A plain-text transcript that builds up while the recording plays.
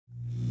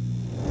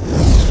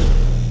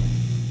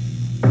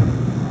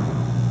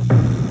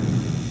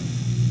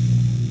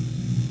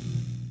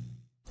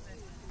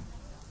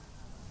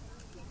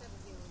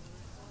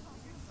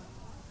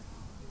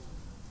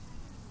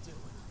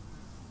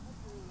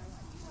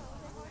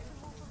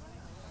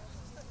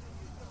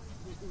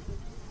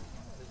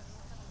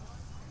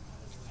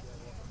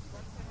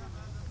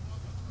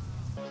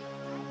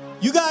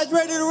You guys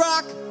ready to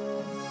rock?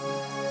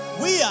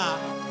 We are.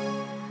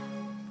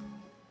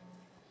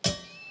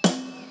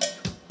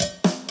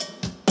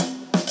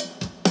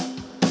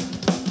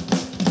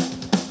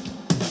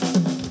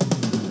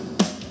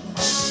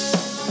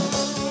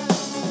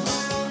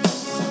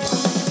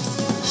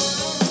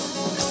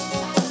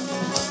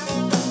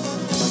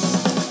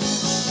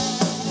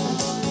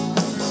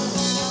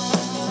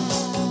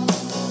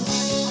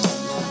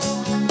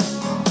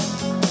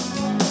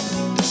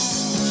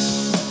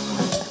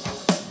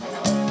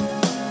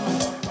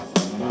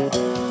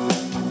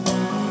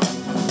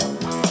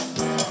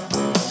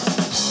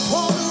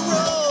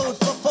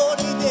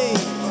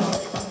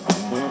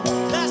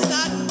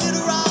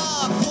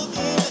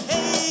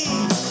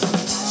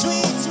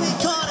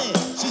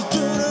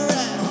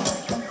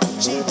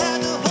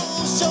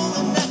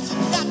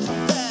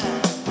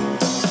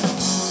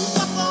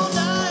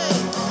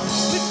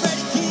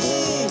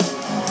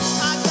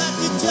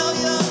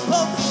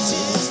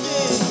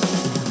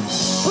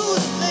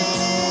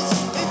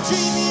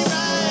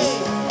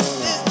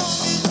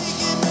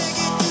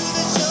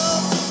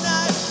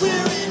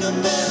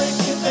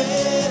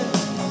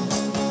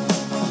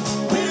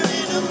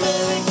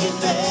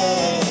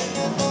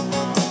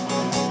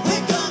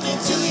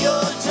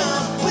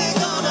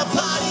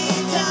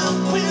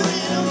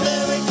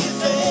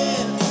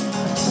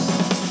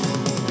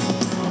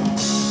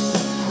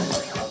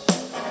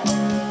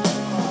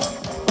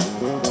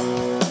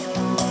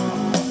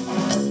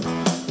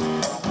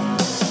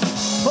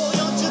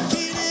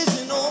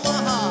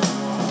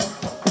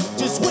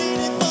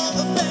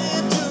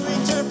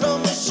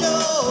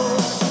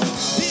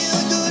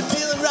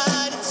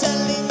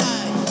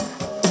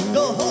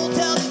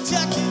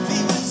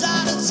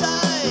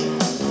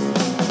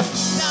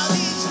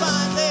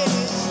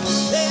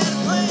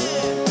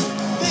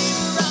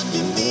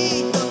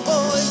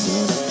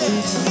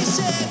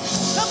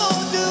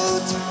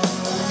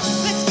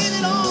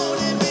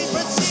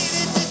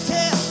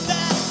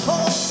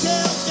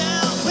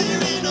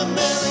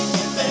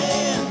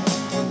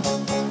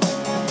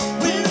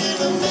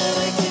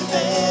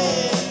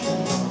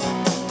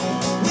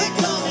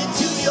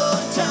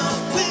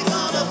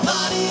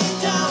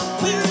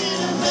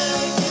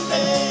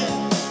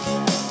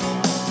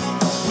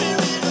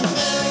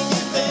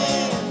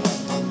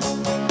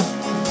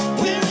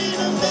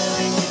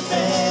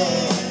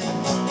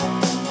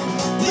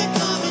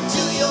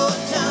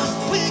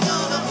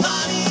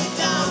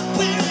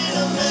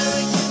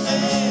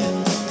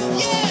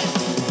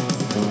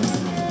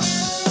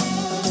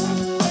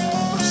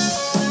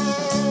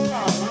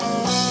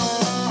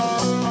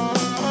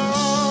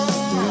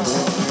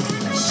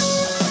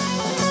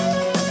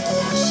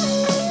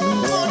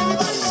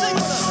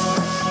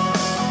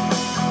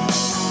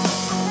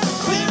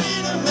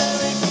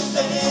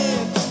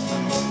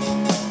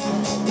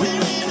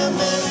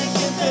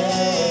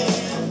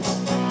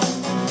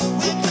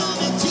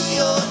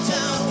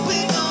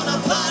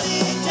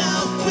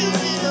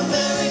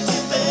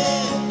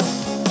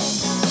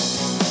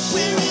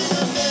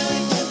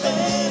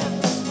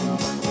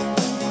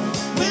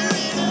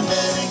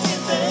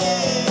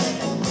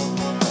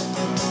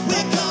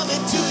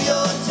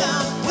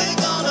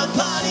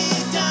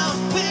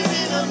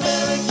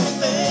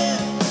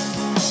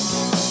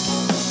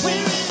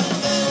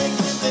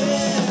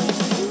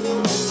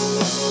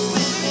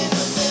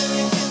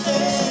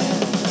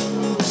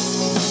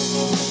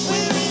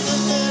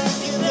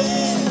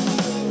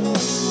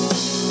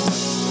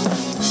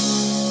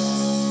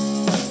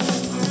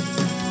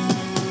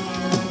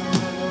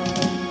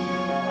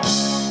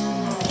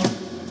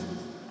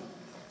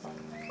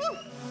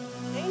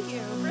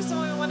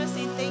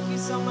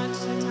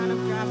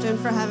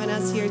 for having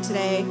us here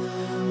today.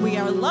 We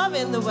are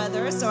loving the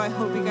weather, so I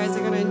hope you guys are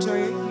going to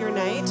enjoy your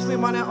night. We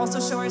want to also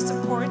show our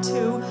support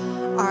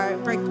to our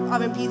brick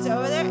oven pizza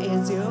over there,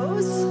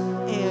 Anzio's,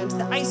 and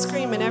the ice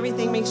cream and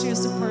everything. Make sure you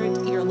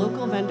support your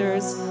local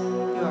vendors.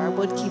 Your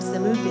wood keeps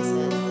them in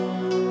business.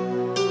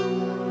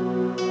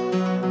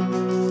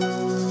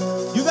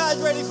 You guys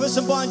ready for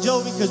some Bon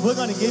Jovi? Because we're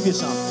going to give you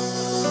some.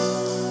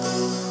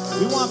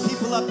 We want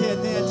people up here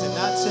dancing,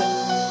 not sitting.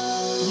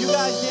 Can you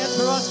guys dance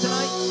for us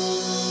tonight?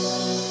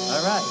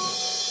 All right.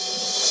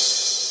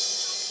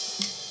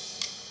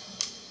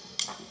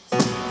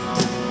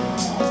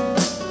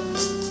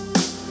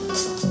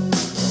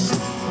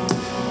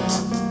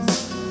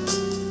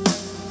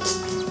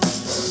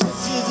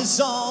 This is a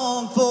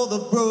song for the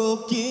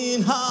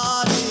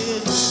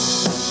broken-hearted.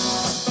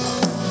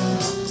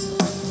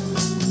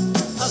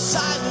 A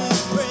silent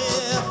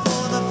prayer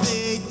for the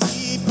faith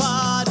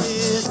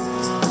departed.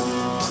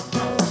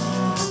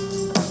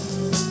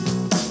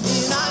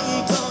 And I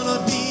ain't gonna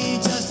be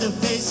just a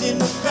face in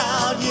the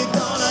crowd. You're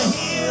gonna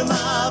hear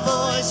my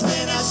voice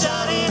when I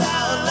shout it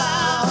out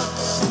loud.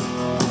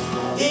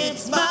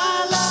 It's my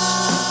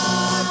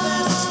life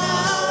and it's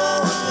now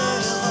or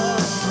never.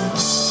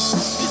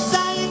 'Cause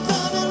I ain't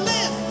gonna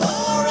live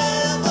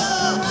forever.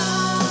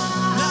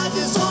 I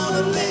just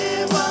wanna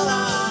live while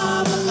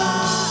I'm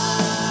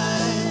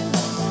alive.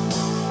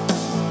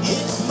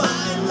 It's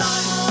my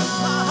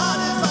life, my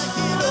heart is like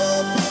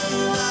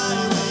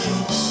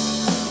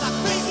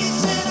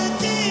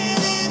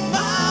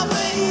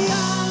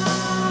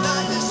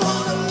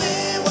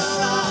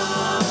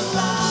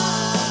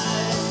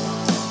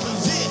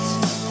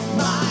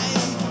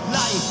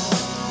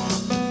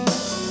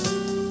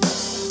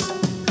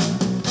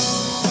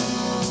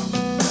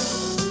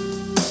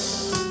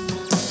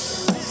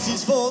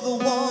for the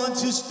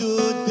ones who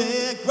stood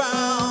their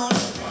ground.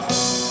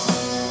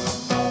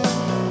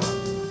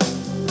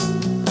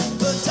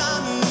 For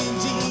Tommy and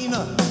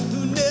Gina, who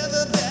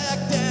never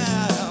backed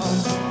down.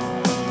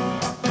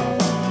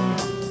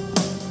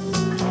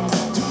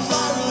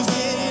 Tomorrow's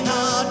getting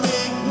hard,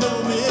 make no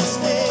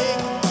mistake.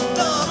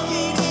 Love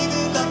ain't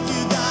easy, luck,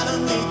 you gotta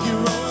make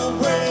your own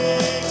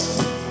breaks.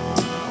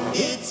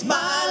 It's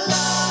my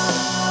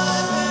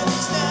life and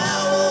it's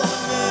now or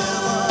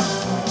never.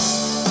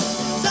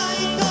 'Cause I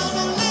ain't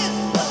gonna live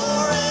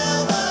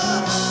forever.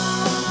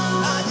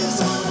 I just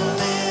wanna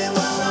live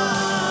while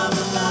I'm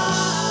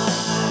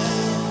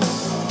alive.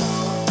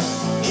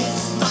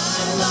 It's my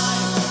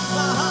life,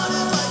 my heart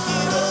is like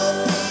an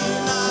open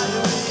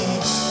highway.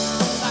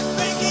 Like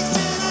Frankie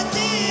said, I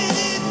did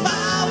it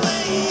my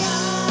way.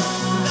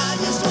 And I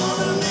just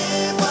wanna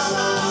live while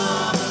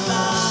I'm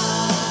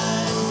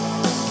alive.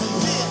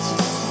 'Cause it's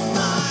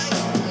my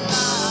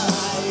life.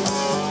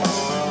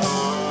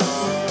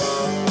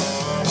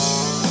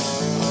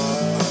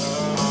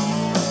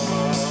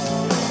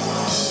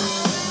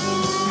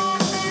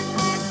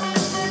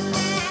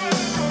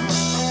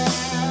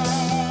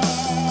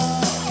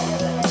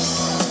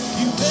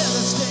 You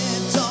better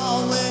stand tall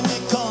when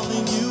they're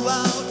calling you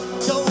out.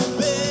 Don't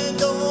bend,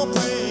 don't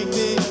break,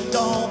 baby,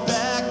 don't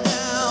back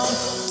down.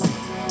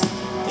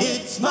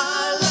 It's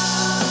my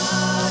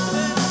life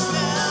and it's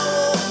now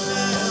or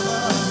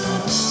never.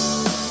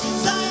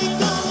 'Cause I ain't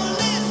gonna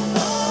live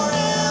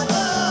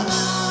forever.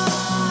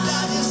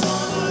 I just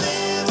wanna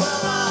live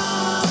while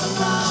I'm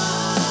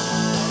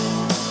alive.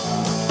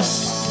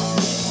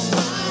 It's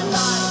my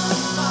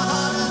life, my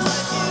heart is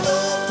like an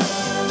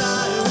open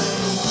highway.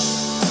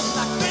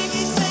 Like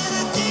Frankie said,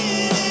 I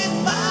did it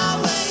my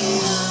way.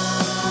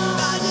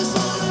 I just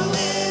wanna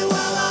live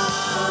while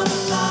I'm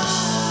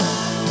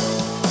alive.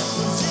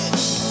 'Cause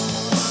it's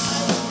my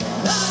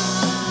life,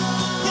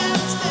 yeah,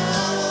 it's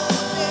now or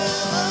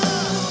never.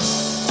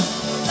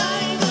 'Cause I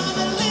ain't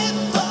gonna live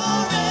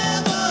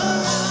forever.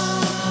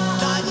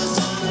 I just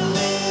wanna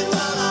live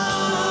while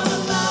I'm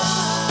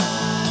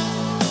alive.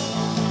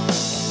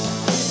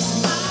 It's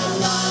my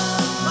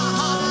life, my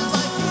heart is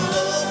like an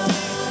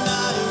open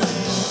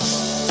highway.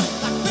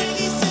 Like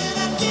Frankie said,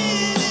 I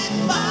did it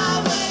my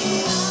way.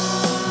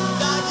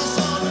 I just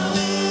wanna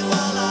live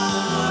while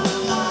I'm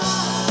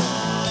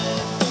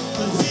alive.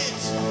 'Cause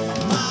it's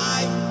my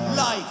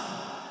life.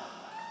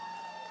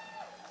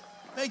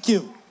 Thank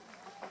you.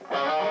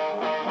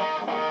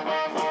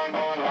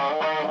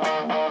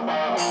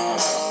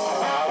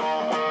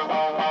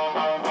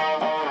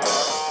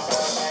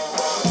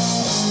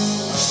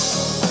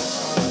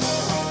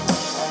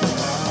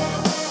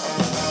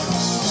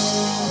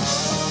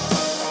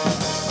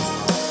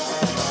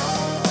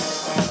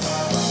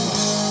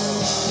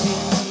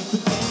 Can't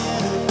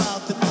forget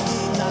about the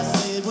things I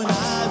said when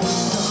I was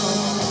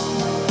young.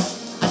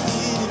 I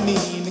didn't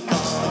mean to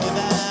call you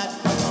that.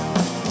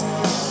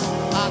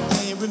 I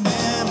can't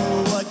remember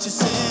what you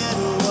said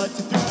or what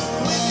you threw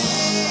with me.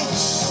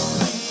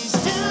 Please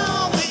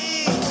tell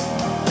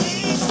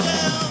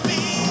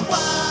me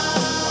why.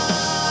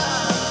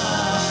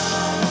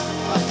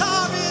 My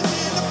car is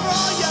in the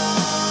front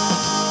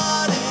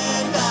yard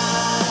and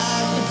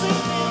I'm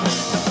sleeping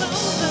with the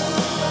clothes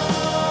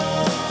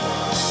on.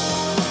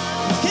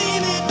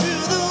 Came in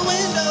through the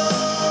window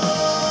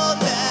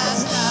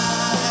last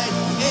night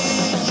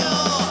and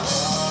you're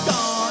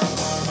gone,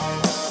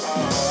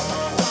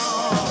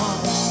 gone.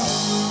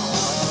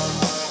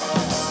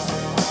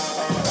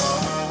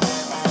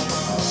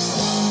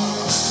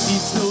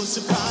 It's no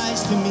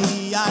surprise to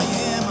me, I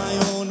am my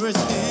own worst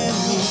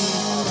enemy.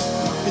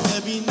 'Cause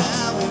every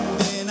now and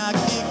then I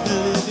kick the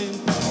living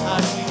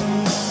out of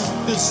me.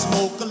 The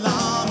smoke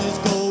alarm is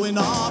going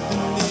off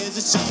and there's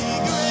a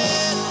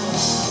cigarette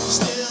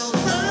still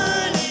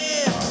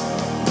burning.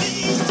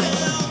 Please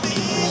tell me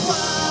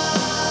why.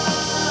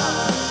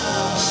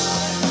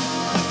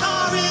 My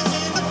car is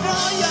in the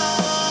front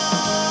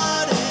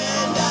yard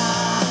and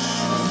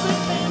I'm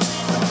sleeping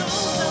with the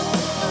doors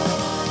open.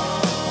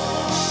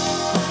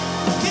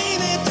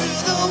 Came in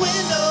through the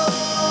window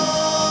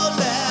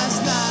last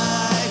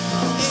night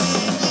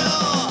and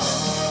you're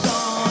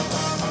gone,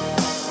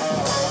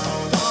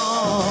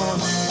 gone.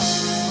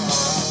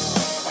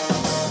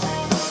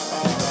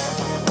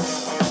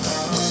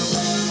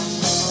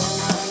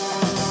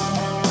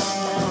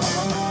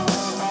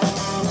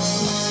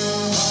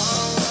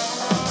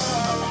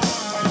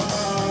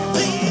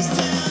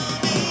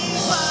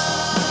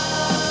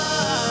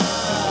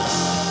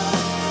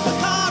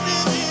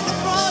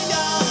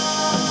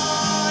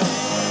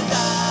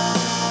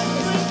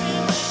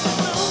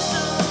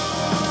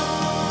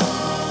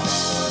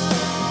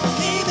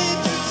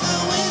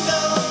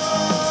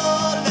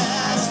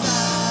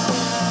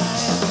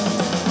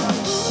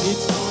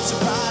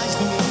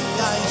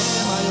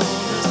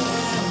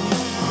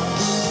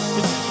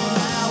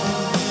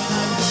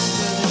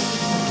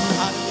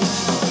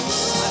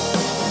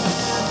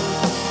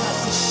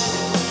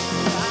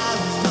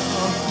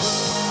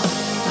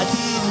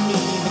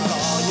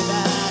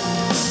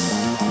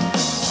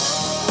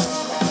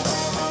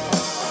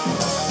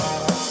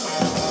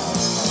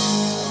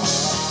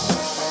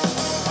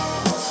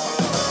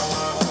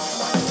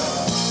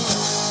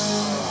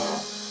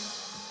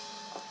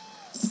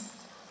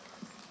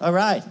 All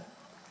right.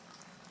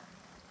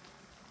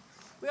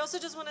 We also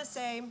just want to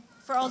say,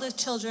 for all the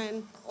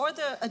children or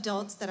the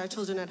adults that are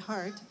children at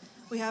heart,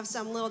 we have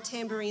some little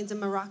tambourines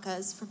and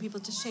maracas for people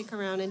to shake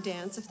around and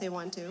dance if they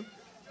want to.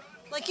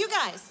 Like you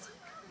guys.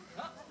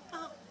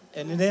 Oh,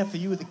 And they're there for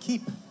you to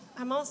keep.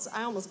 I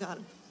almost got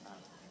him.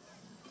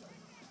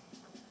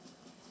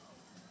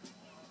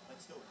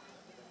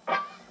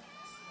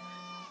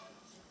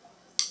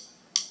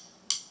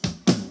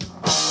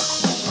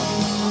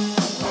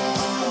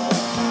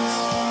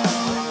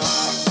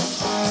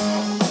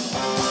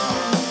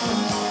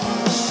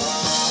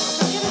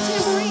 Get a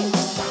tambourine.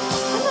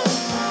 Come on.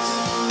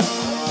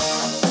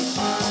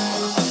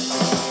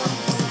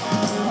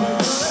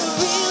 You're a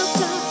real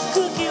tough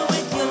cookie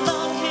with your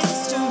long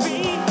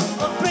history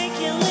of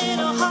breaking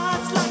little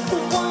hearts like the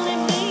one in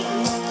me.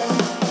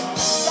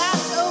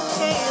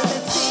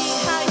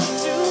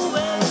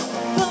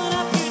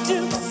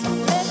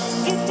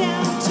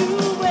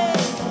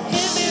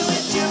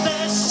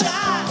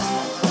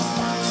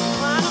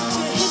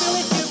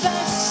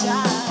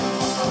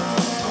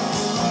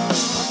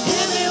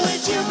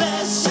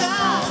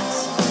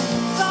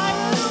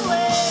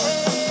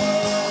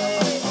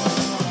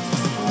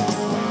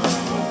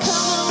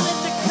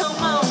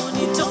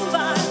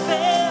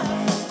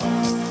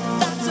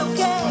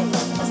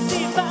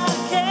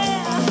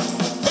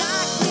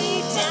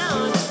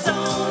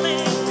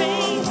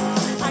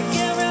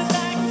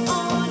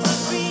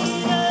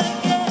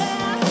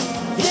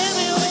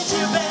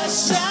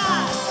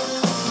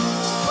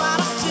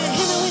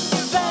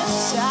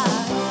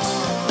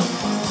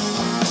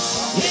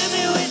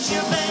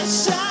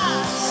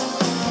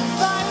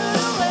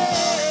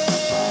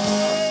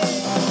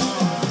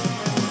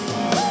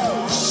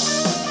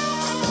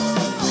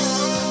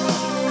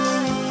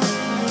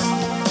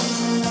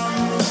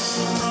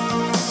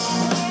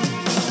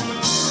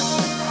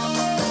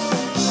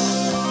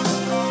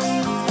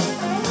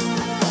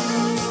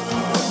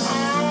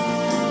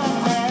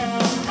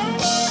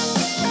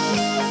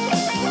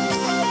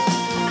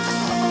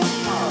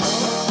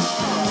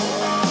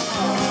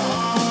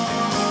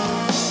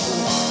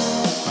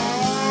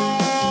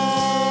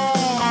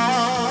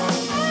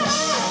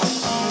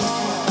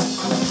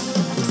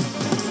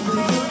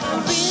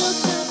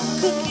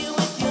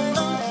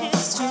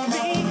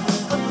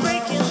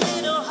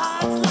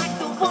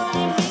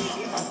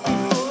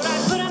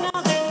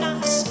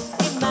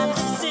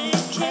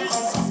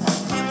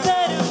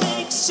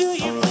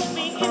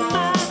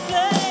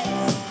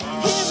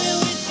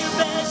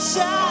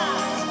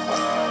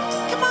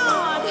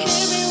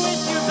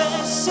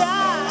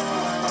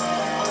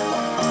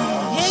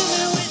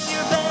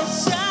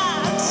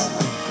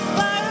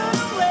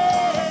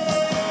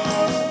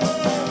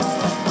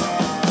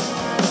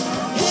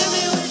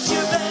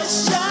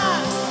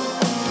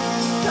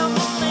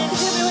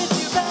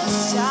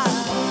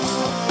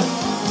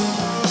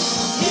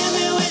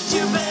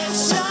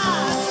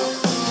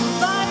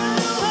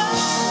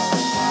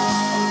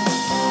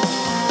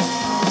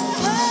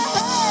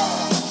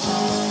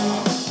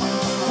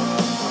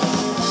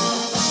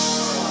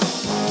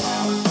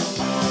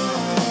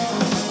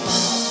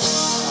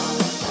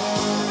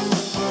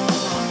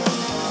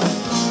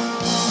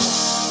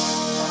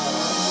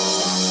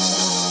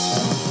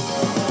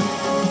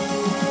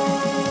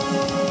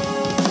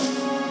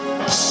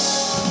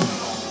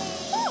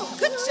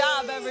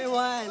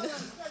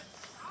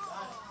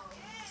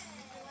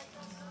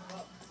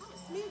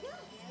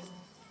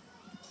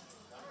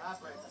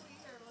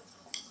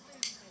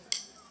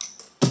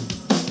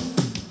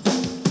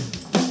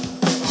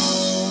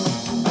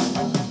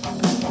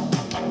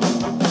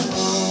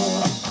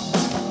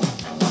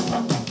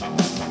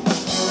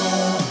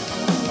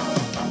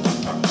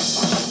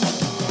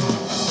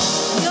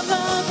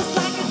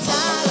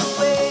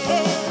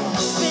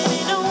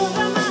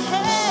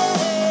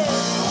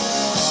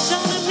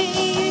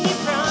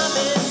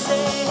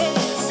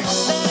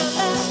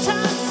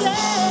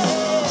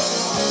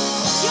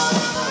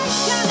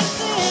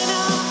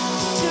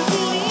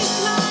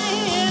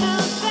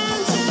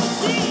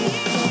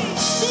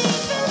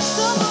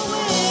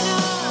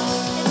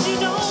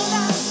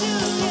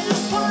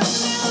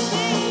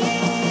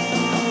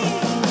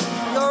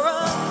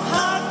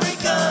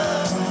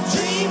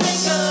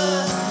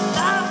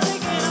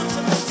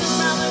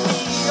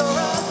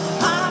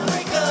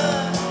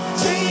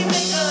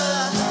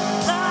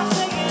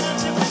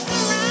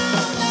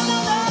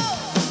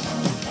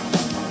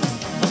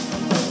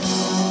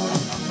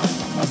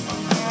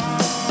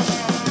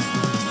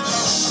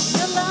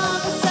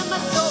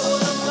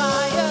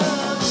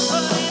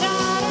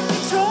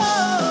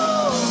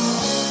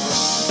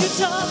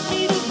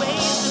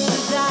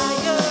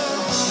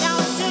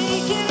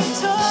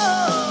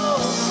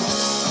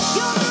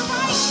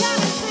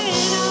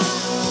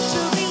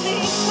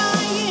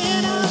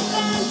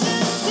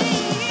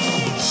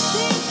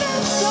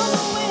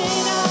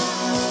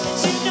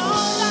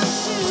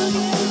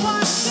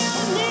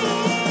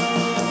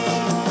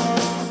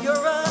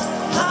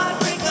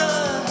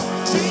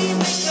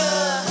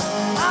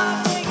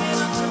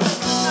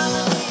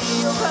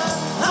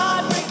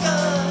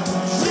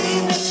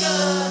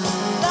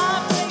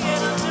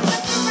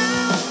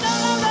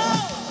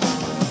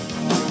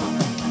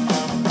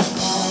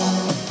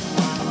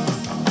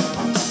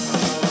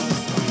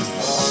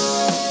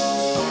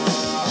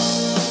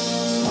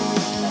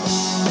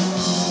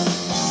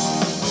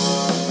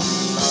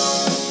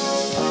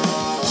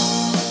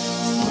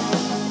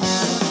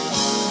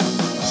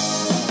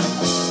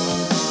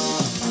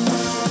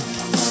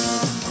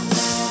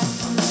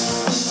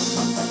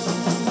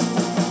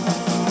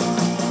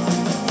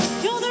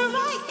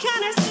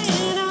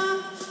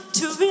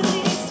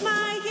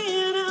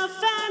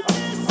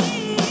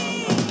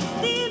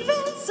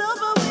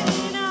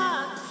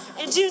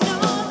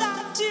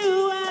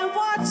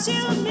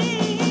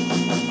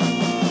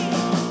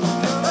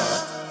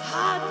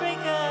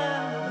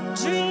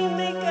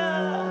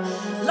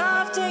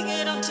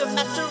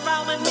 mess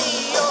around with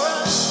me. You're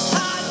a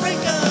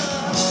heartbreaker,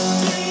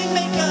 dream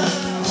maker.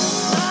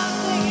 Stop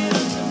thinking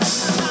to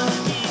mess around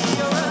with me.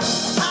 You're a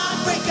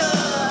heartbreaker,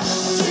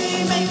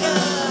 dream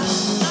maker.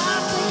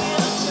 Stop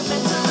thinking to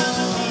mess around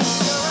with me.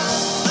 You're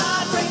a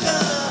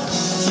heartbreaker,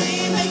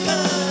 dream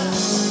maker.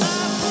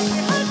 Stop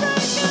thinking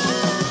heartbreaker.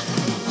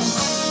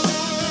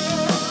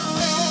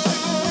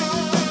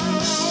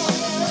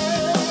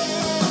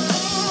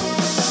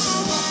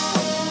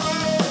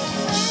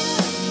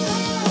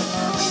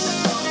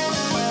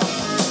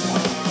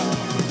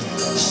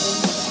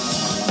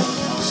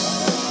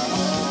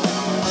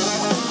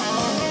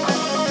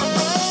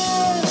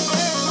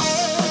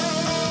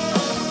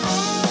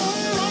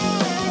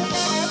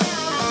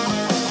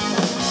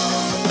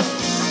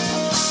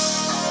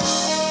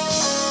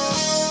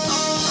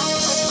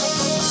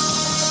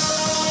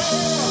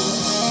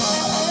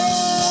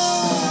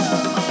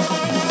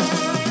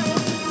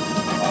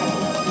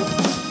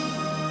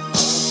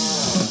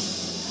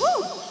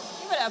 Woo!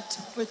 Give it up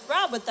with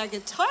Rob with that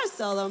guitar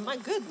solo. My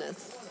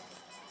goodness.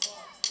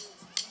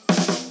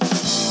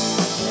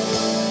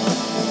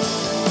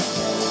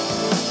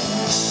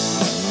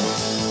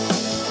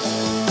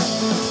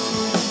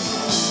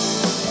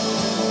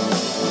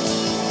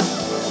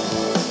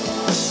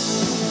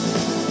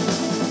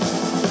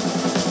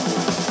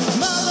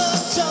 Mother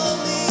told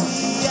me,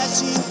 yeah,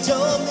 she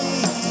told me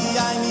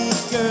I need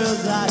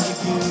girls like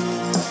you.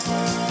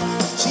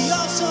 She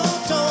also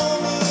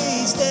told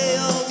me stay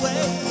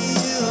away,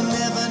 you'll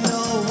never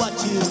know what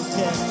you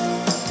catch.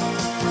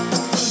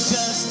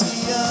 Just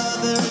the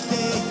other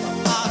day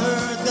I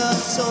heard the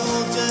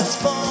soldiers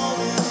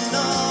falling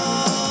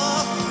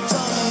off.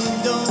 Some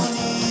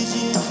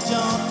Indonesian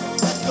junk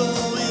that's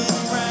going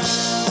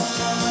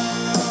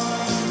round.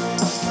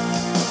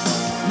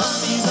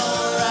 Mommy's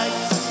alright,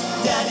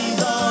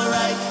 daddy's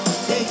alright,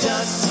 they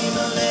just seem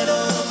a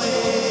little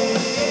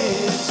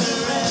bit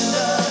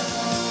surrender.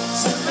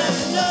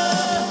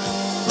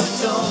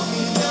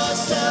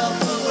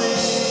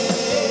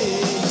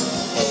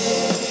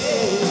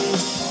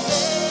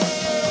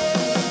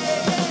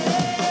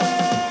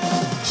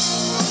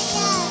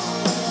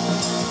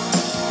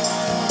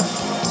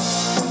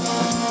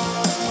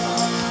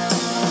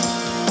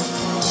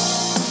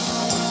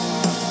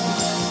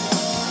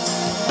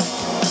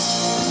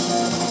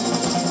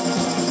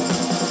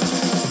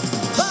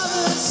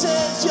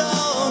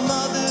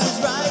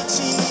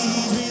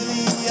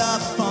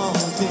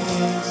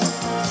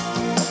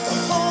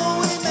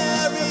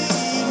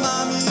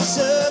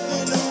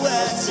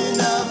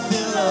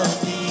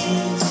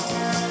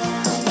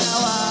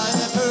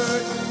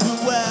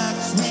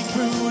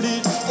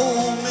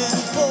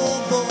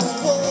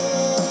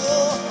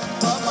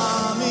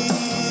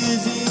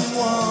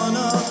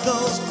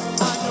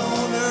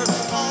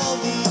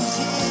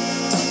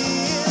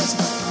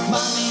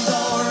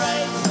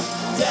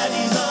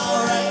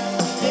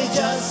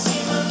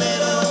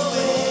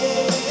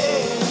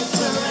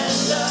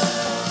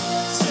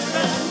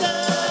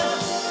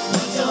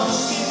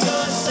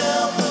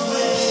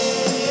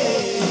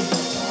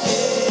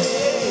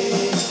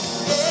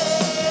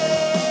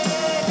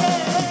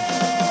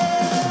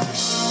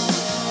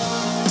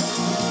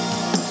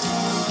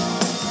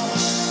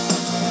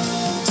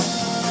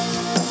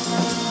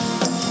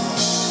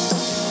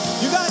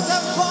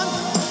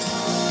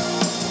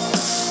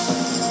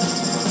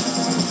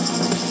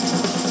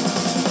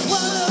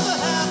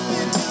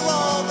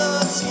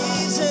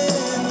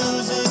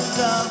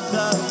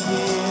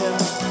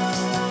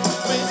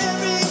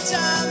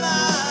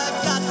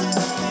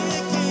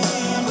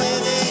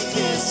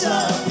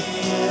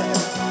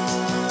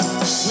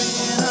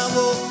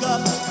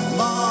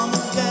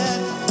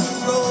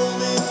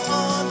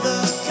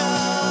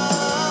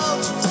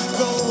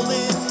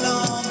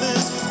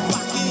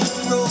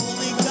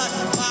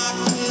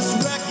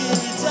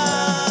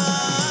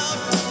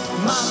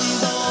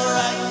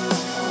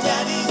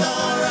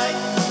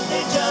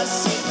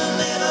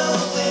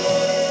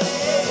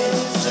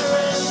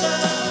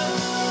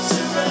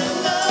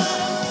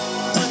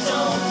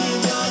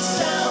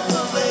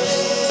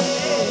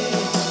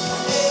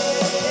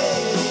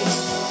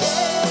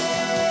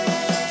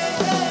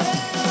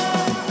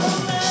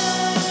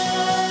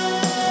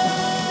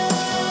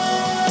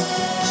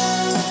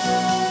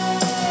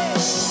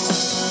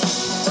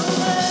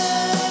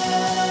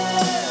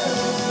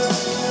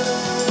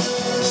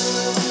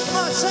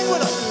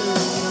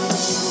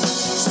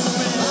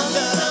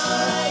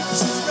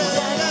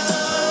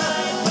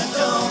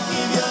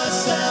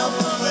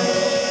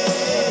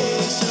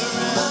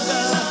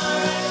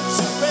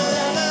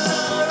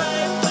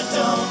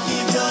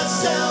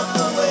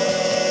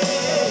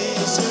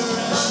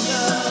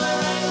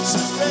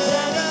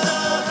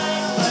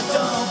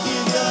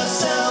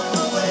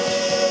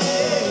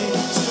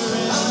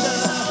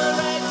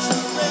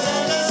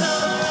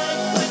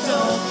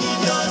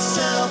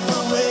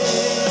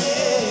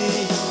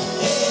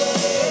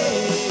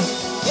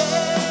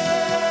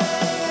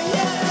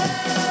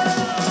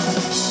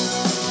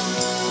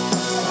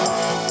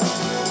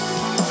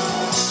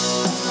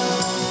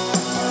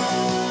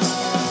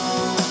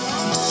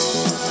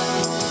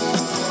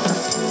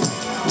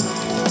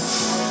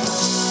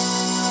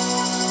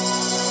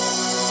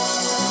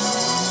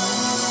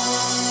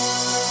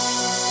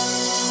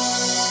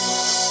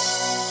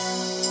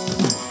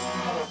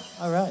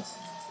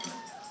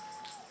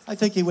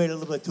 think he waited a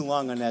little bit too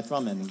long on that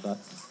drum ending, but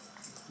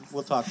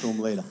we'll talk to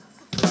him later.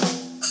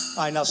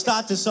 All right, now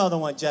start this other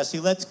one, Jesse.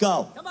 Let's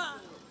go. Come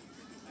on.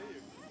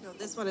 No,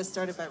 this one is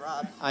started by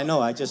Rob. I know,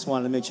 I just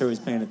wanted to make sure he was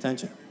paying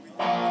attention.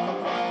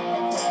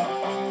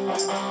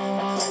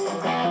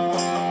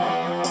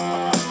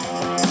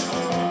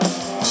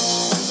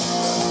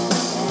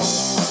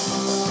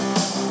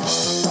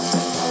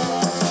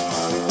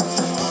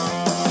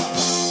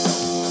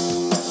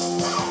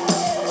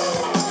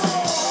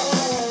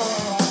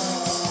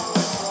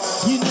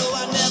 You know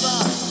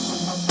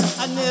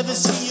I never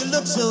see you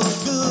look so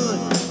good.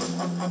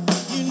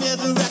 You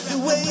never act the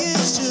way you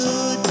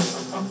should.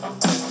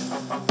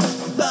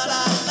 But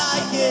I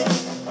like it.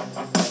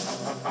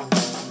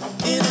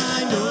 And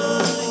I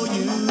know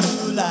you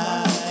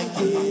like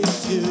it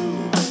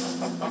too.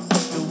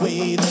 The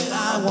way that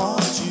I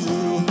want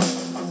you.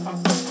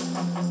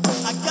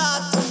 I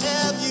got to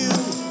have you.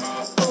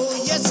 Oh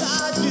yes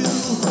I do.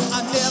 I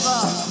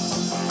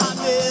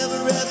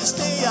never ever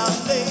stay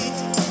out late.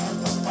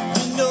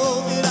 You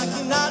know that I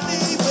can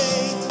hardly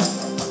wait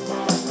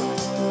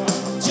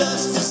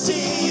just to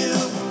see you.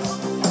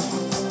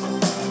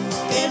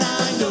 And I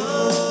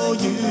know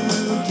you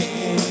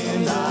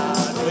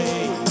cannot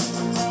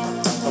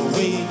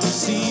wait to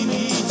see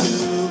me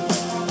too.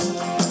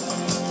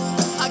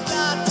 I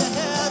got to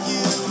have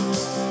you,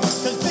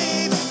 'cause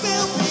baby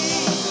we'll be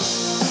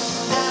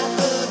at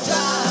the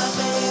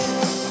drive-in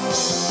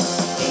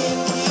in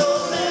the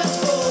old man's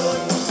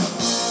Ford,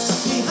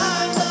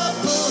 behind the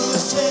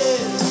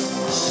bushes,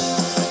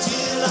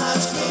 till I'm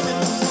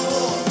screaming for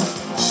more.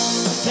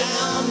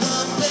 Down the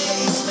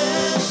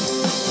basement,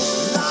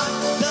 lock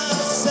the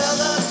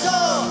cellar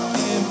door,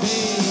 and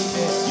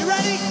baby, you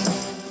ready?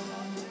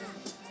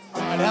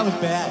 Oh, that was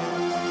bad.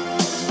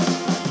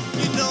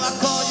 You know I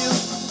call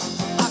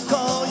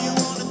you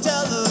on the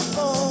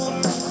telephone.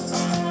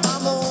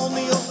 I'm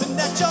only hoping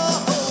that you're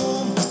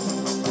home,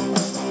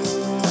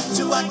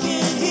 so I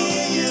can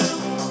hear you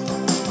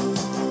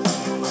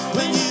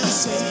when you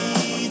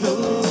say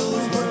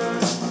those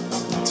words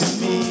to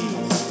me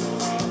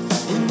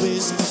and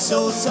whisper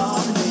so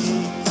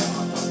softly.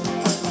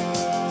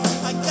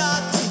 I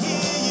got to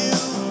hear you,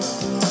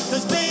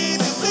 'cause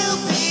baby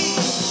we'll be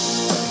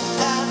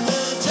at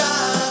the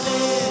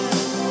drive-in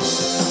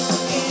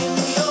in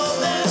the old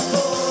man's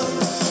Ford,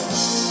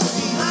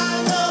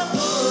 behind the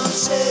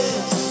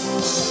bushes,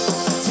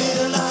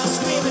 till I'm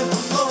screaming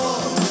for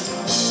more.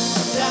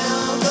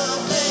 Down the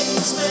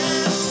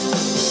basement,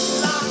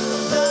 lock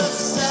the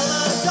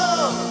cellar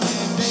door,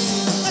 and baby,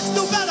 let's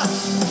do better.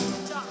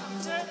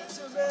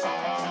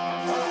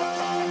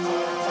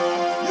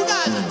 You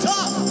guys are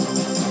tough.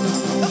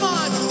 Come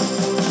on,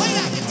 play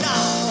that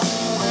guitar.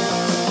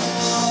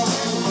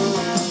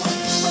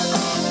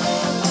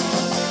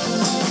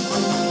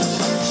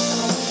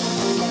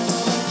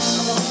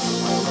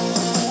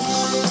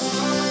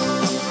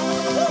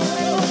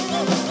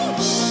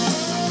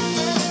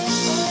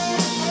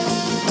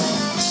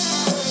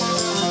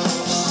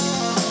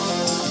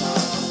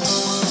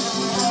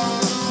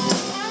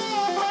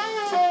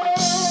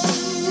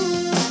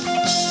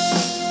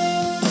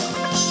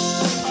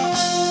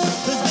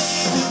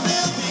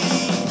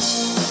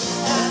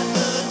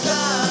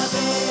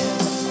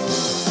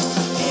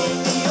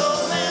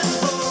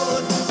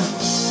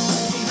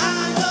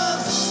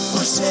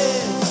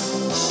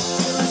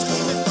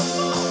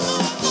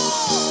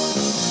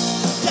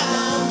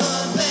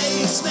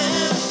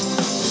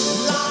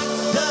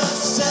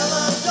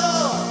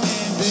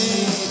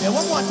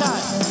 One more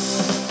time.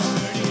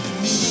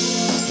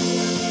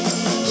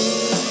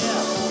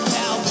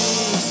 Now,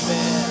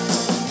 baby,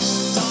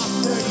 talk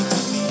dirty to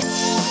me.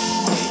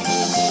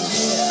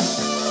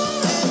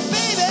 And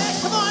baby,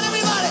 come on,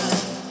 everybody.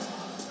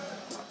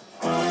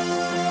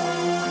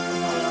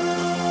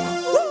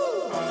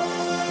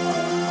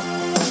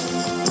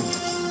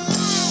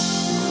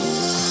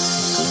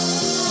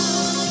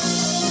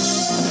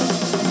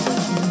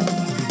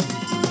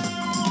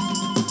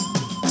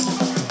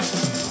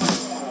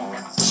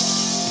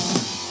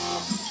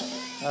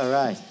 All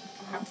right.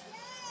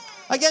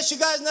 I guess you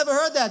guys never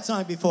heard that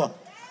song before.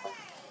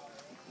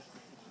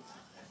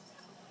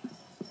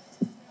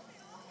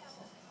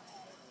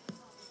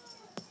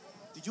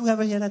 Did you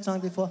ever hear that song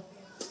before?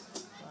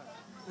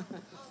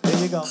 There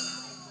you go.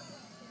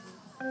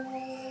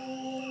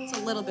 It's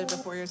a little bit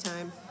before your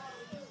time.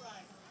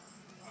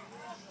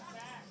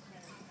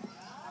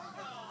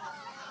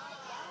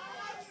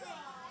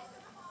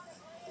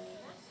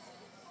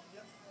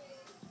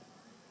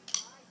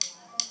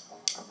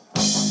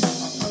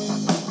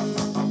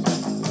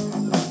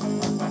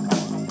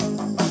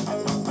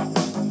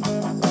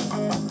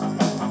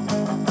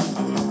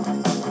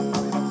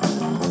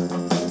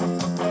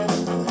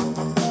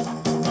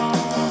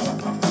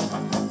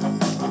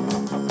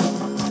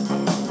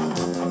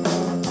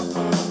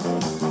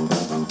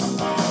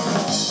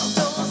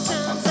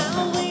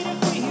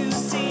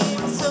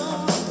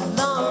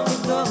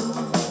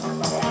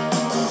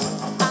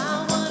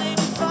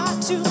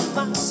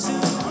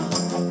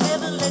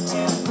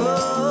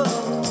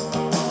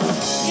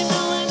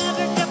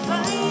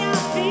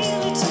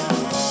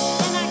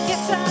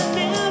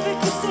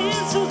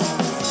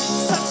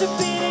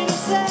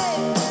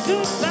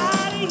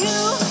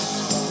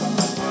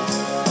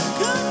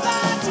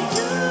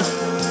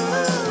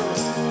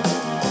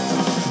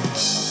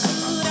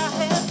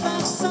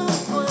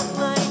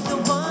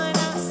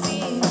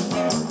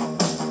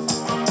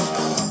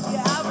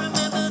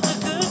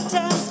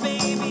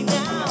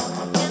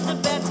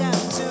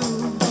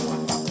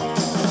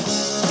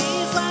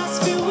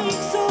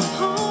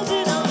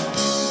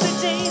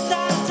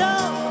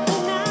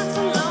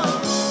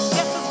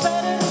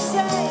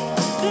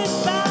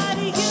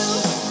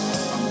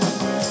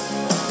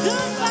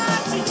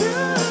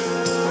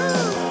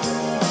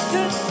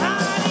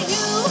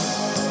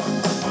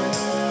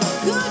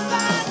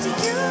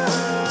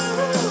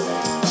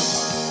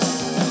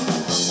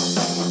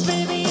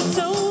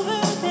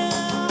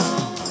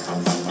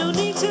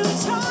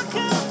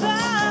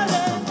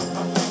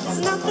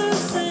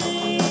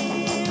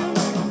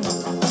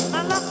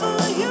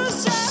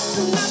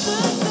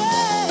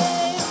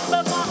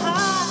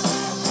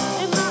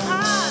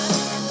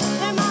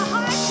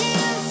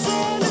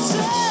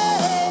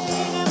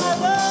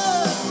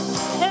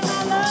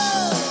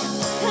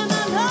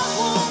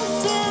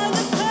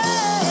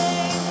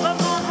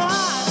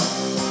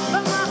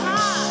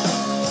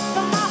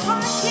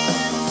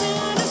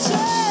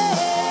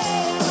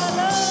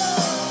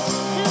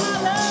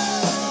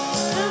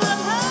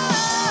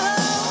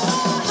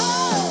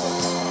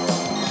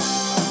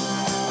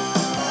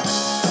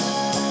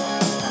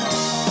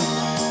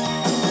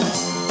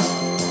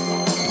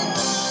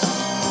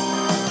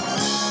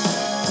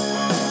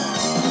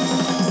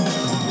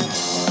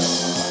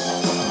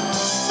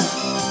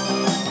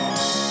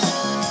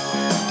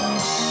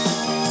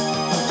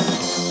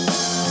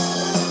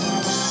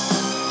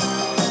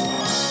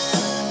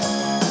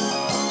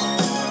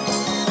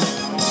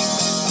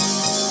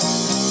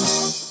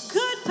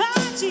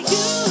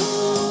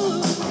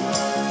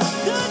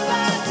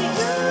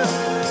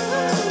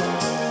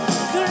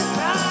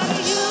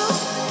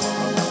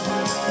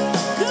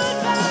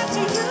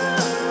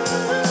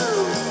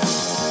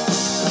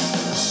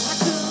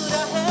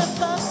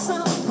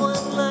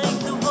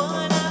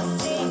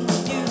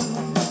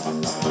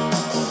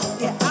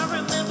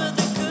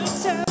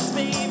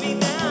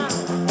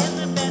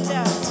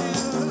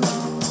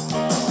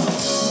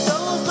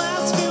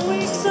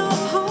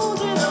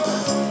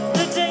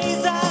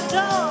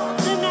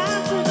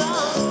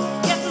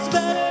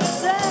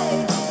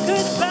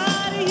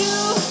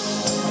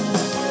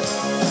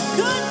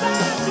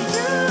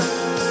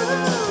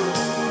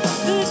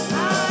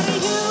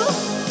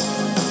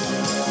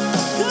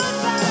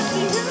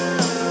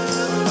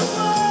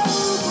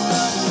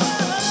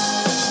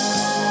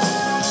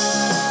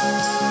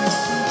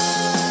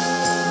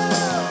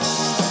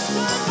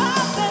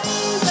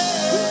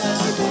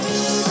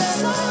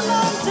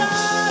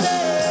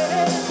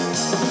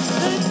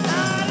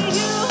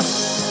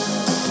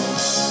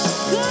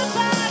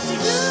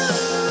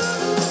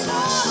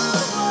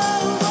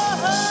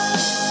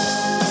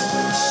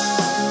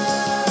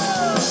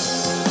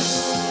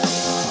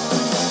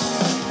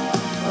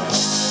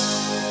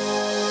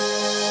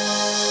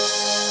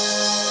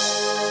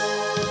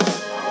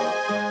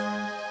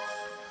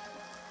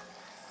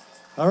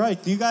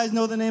 right, do you guys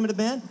know the name of the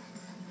band?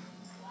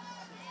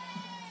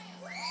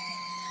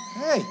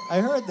 Hey,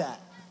 I heard that.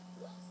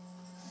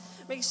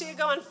 Make sure you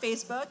go on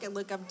Facebook and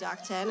look up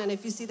Doc 10. And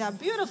if you see that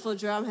beautiful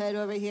drum head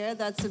over here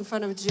that's in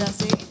front of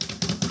Jesse,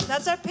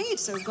 that's our page.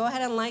 So go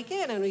ahead and like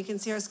it, and we can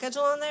see our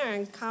schedule on there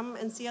and come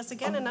and see us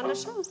again in other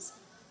shows.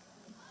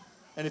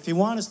 And if you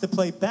want us to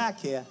play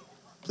back here,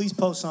 please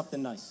post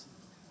something nice.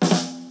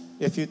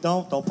 If you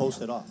don't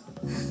post it off.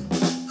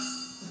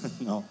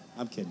 No,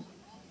 I'm kidding.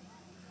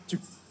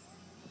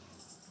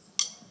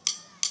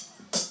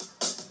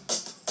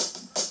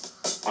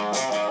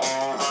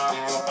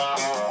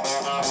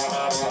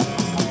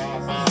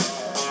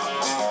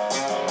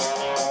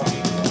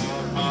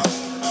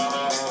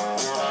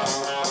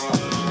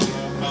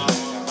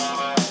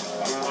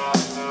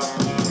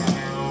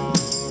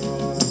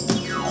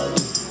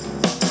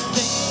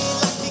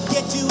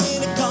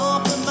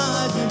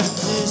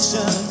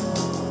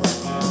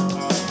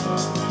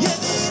 Yeah,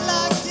 they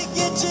like to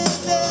get you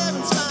there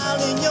and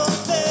smile in your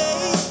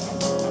face.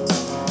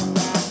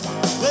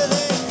 Well,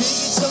 they think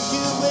it's so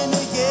cute when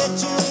they get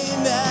you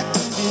in that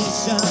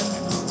condition.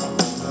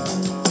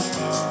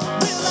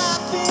 Well, I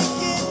think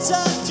it's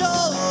a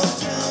total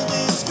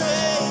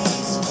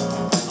disgrace.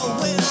 Oh,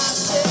 when I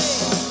say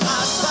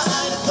I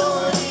fight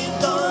authority,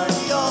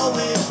 authority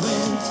always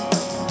wins.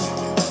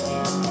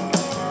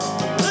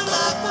 Well,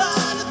 I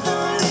fight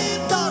authority,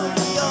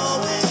 authority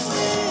always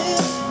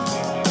wins.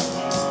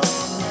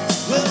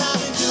 Well, I've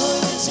been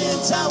doing it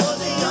since I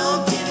was a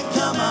young kid to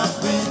come out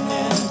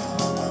grinning.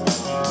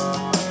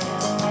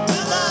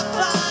 Well, I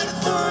find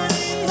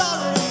authority,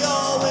 authority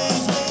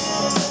always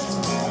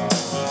wins.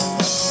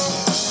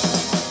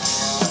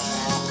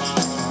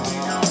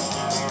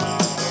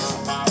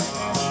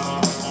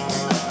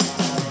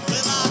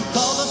 Well, I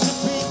called up the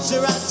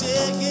preacher, I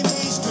said, give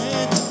me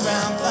strength to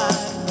ground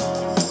fight.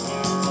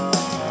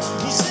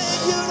 He said,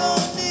 you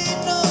don't need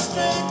no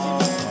strength, you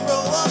need to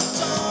grow up,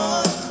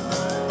 son.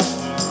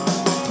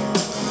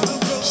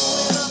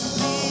 Growing up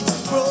leads to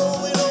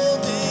growing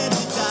old and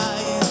to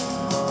dying.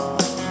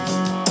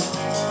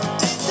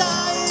 They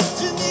dying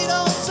to me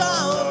don't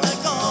sound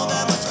like all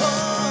that much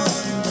fun.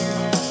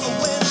 But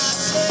when I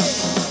say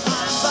I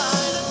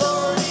find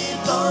authority,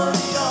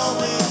 authority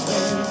always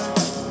wins.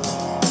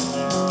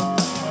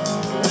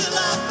 Well,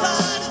 I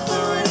find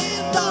authority,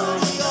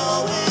 authority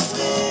always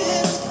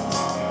wins.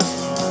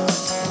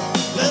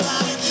 Well,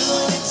 I've been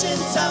doing it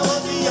since I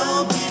was a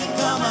young kid to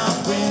come out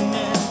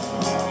winning.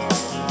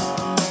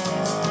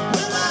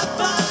 Well, I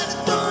find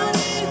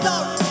authority,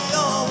 authority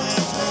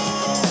always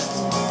wins.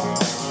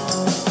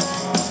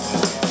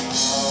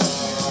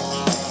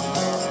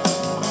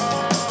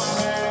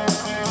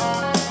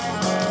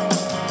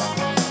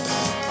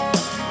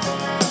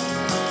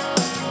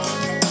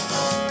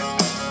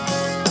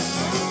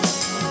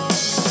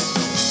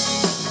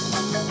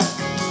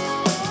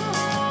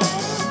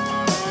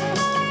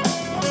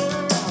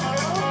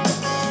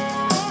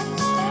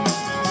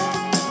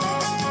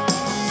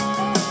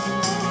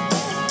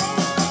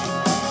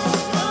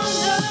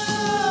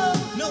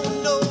 No,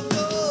 no,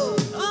 no.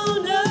 Oh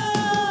no!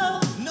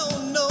 No,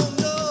 no,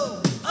 no.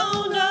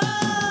 Oh no!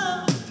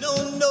 No,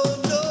 no,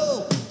 no.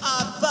 I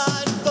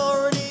fight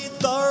authority,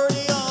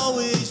 authority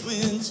always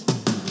wins.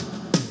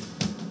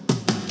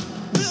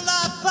 Will I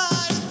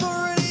fight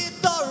authority,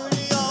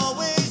 authority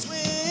always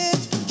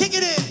wins. Kick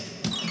it in.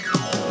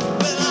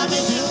 Well, I've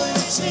been doing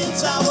it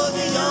since I was a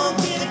young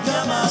kid to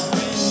come out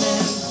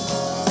winning.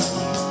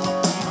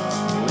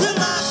 Will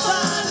I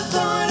fight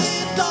authority,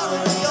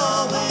 authority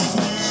always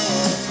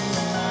wins.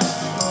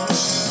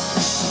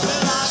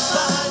 Will I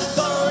fight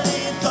authority,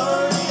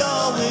 authority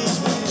always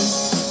wins.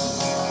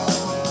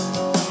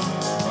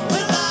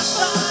 Will I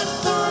fight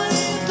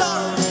authority,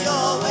 authority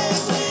always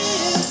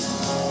wins.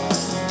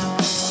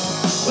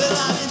 Well,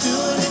 I've been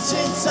doing it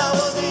since I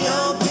was a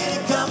young kid to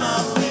come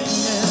out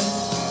winning.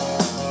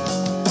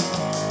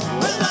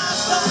 Will I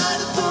fight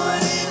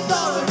authority,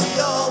 authority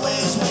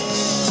always wins.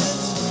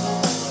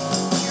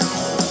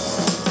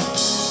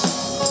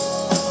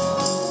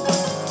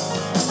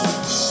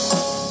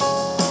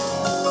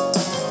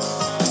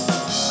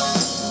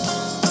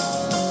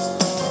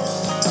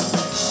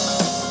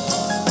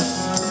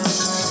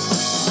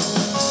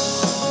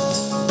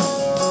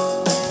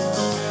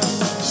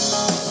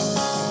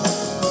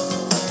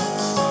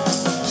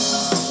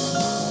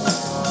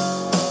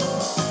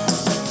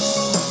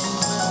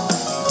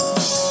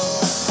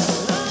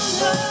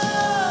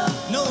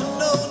 No,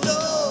 no, no.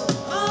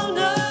 Oh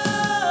no!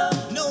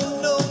 No,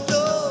 no,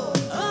 no.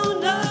 Oh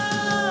no!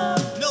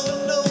 No,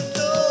 no,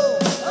 no.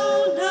 Oh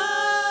no!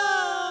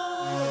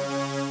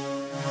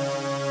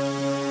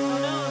 Oh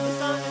no, the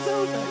song is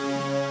over.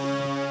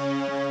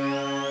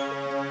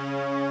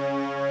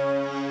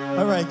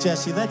 All right,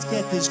 Jesse, let's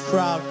get this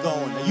crowd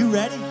going. Are you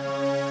ready?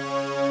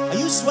 Are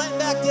you sweating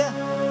back there?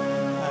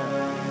 All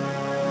right.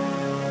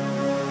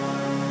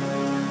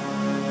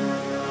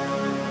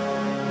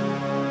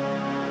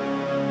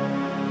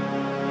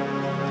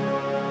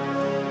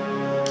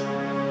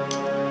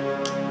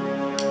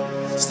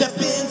 Step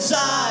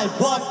inside,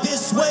 walk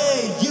this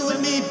way, you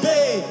and me,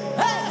 babe.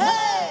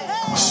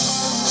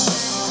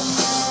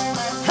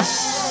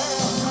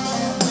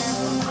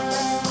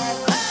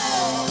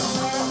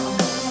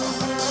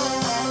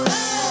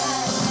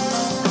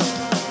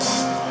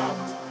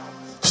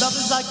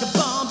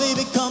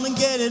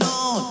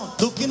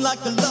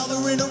 like a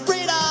lover in a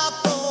radar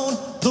phone.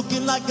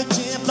 Looking like a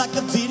champ, like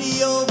a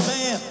video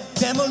van.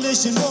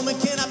 Demolition woman,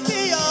 can I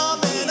be your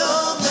man?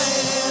 Oh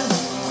man.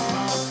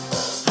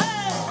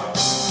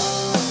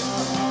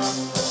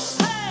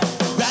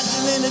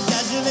 Rattling and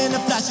dazzling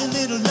and flashing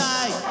little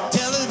light.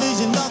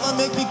 Television lover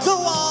make me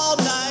go all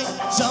night.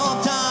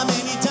 Sometime,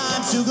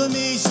 anytime, sugar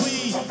me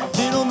sweet.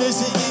 Little miss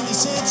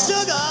innocent,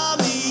 sugar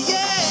me,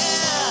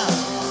 yeah.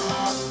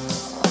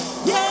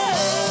 Yeah.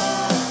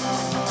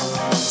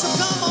 So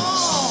come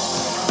on,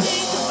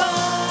 take the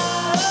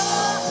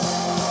bottle,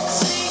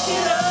 shake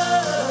it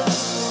up,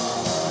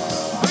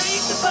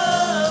 break the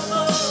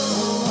bubble,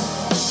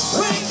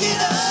 break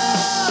it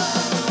up,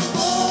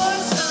 pour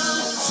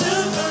some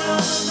sugar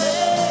on me.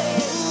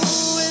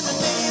 Ooh, in the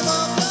name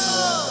of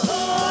love,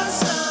 pour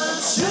some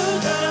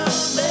sugar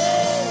on me.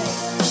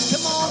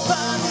 Come on,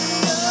 buy me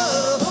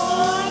up,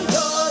 pour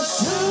your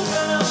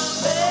sugar on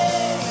me.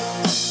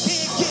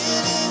 Can't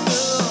get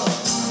enough.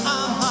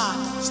 I'm hot,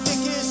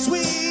 sticky,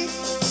 sweet,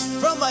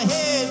 from my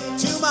head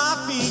to my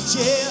feet,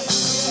 yeah.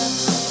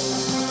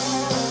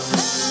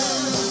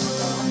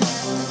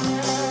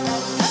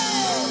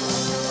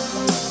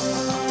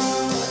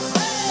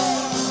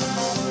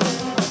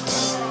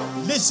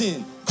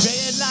 Listen,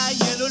 red light,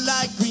 yellow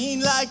light,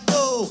 green light,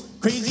 go.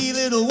 Crazy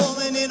little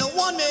woman in a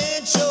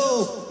one-man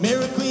show.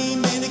 Mary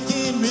Queen,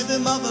 mannequin,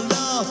 rhythm of a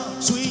love.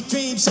 Sweet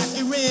dream,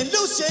 saccharine,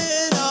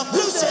 loosen up,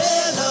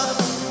 loosen up,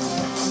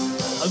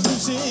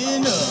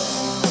 loosen up.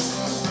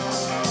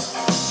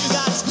 You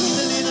gotta squeeze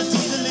a little,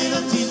 tease a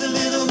little, tease a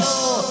little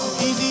more.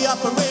 Easy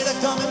operator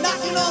coming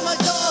knocking on my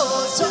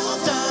door.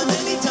 Sometime,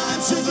 anytime,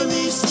 sugar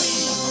me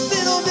sweet.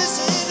 Little miss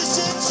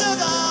innocent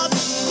sugar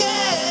me,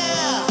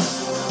 yeah.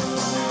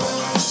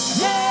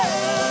 Yeah,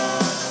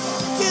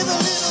 give a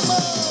little more.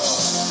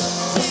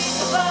 Take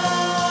the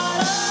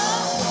bottle,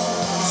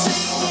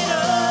 shake it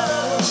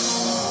up,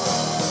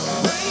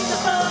 break the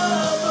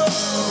bubble,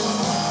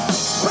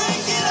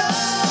 break it up,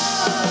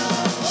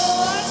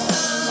 pour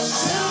some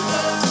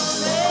sugar on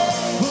me.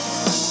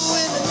 Ooh,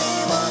 in the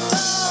name of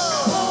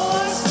love,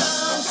 pour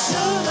some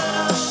sugar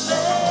on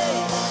me.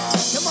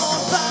 Come on,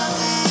 buy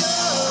me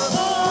up,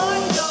 pour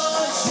your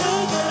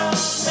sugar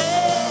on me.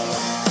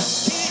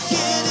 Can't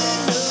get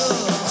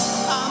enough.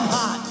 I'm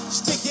hot,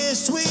 sticky,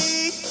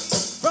 sweet,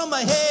 from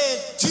my head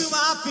to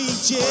my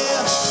feet,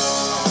 yeah.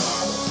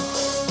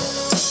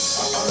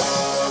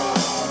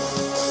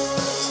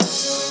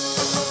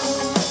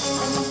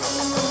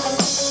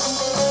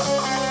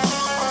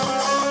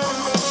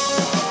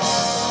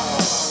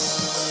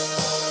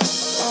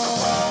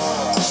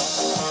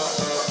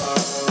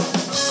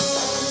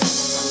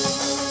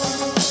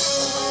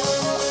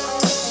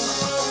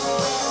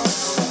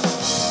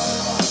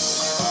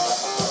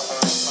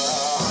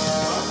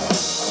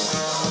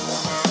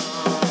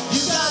 You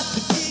got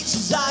the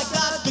peaches, I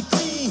got the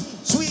cream,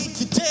 sweet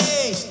to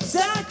taste,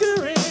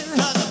 saccharine.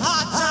 'Cause I'm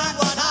hot, hot,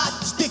 what hot,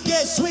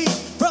 sticky, sweet,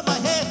 from my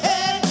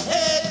head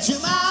to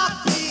my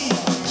feet.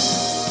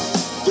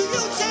 Do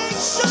you take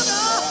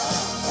sugar?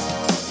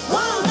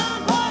 Well,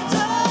 not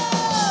water.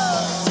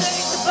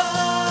 Take the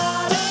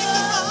bottle,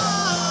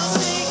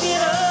 shake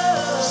it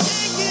up,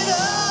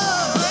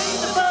 break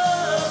the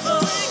bubble,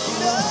 break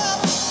it up,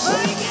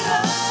 break it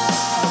up.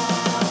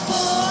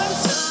 Pour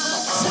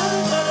some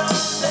sugar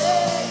on me.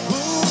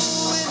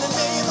 Ooh, in the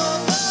name of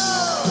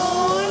love,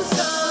 pour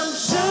some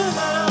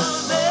sugar on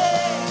me.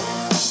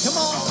 Come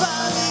on,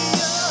 buy me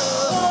up,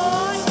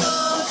 pour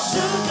your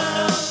sugar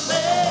on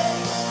me.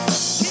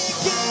 Can't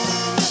get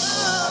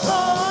enough,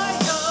 pour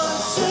your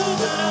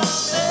sugar on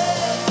me.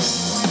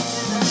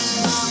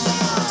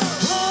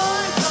 Pour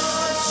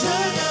your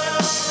sugar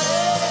on me.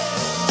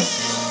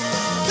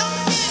 Go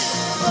get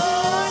it.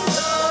 Pour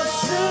your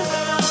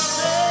sugar on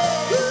me.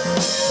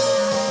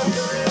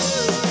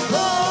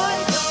 Pour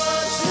your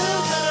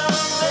sugar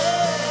on me.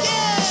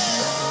 Yeah,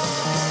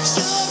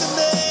 sugar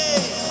me.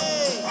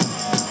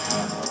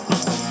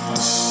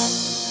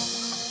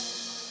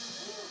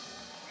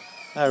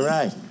 All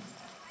right.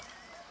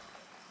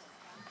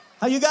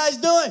 How you guys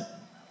doing?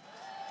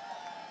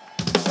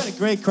 Got a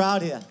great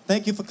crowd here.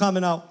 Thank you for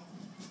coming out.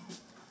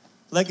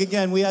 Like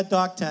again, we had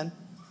Dark 10.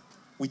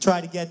 We try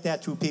to get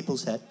that through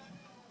people's head.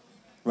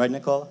 Right,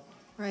 Nicola?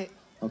 Right.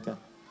 Okay.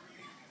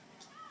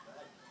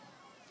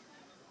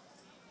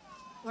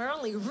 We're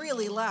only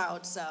really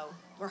loud, so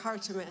we're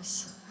hard to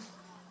miss.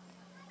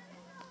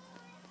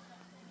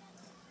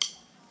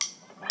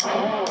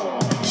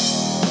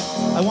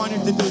 I want to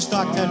introduce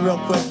Dark 10 real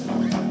quick.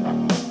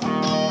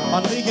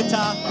 On lead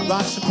guitar,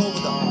 Rob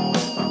Sepulveda.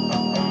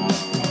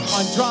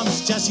 On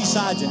drums, Jesse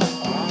Sargent.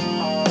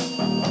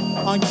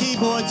 On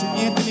keyboards,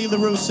 Anthony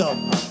LaRusso.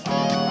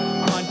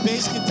 On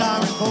bass guitar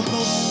and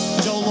vocals,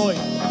 Joe Lloyd.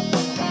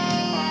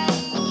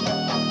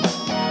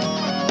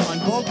 On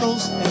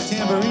vocals and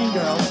tambourine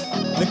girl,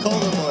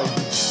 Nicola Lloyd.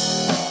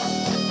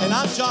 And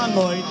I'm John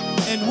Lloyd,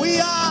 and we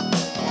are...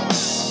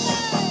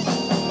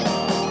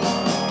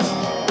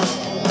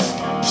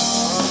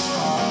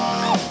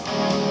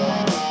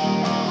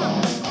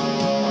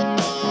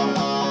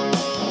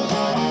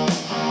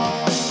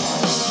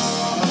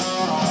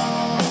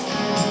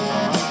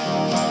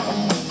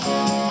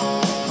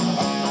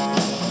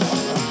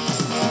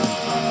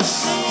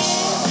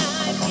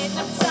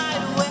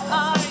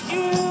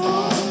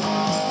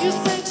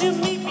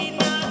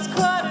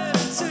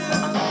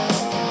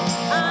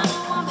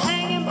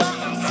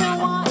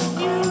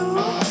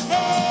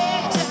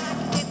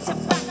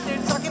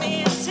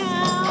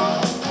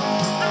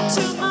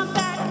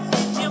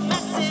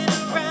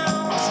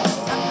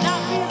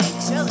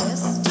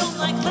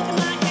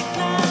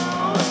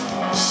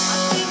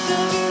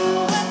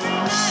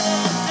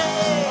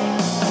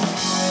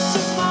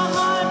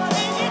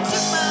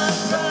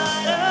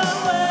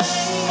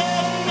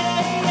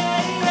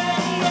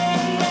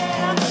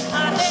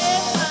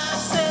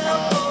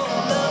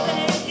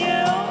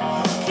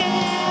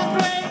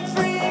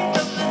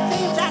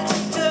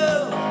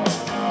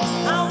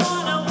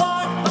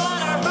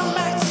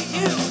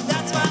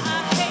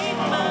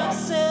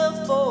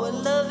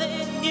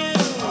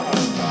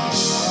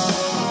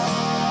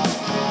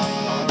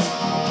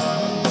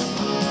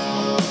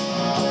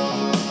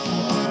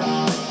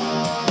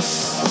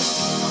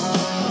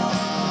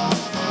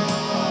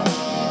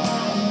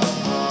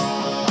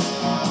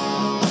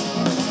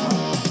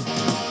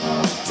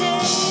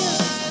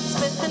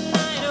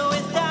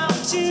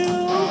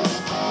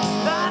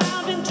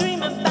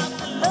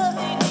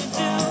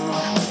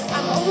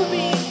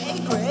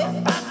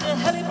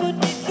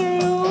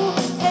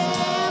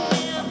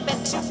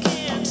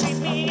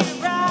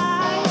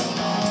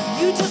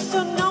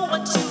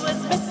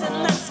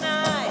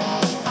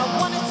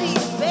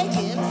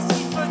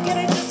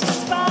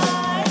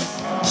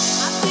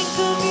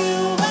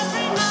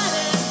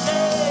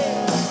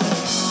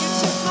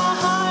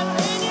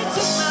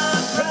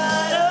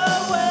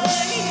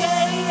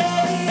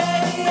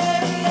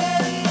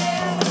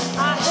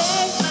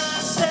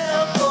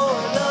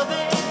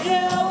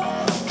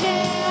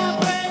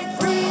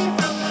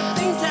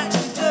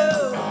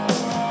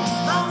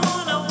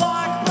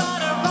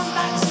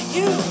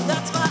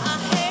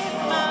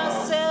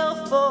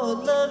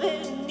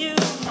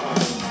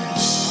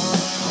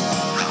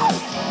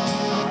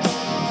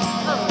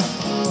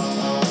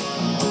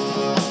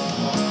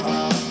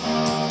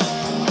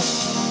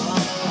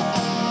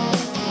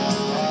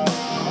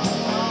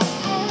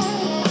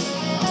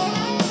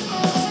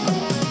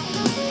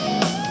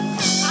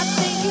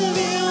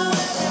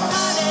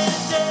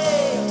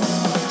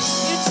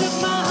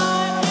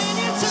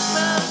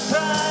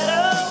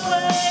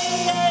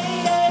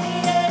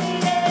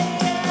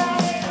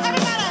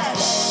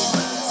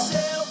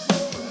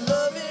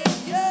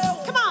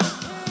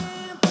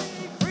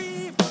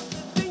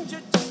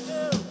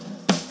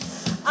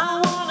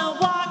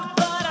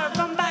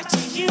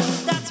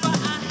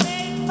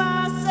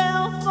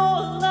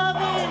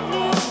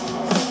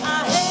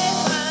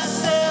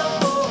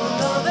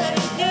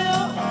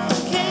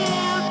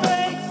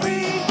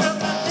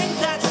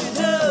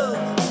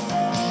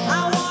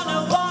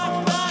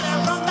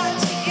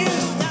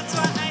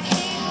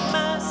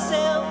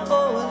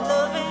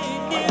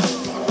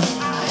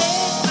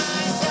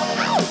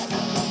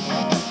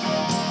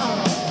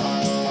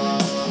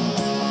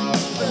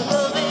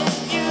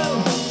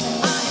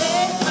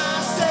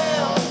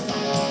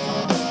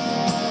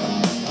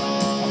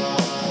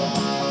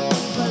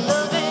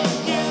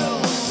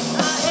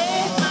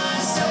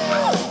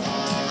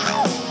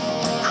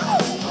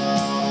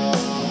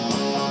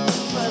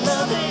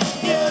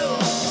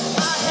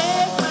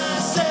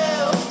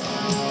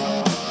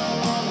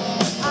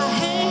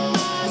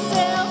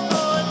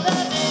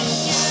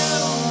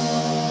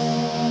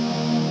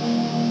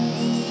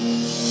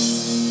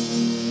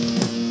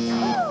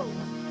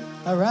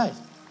 right.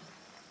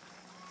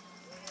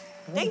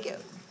 Thank you.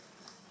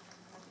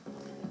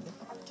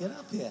 Get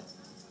up here.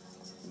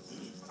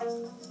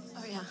 Oh,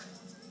 yeah.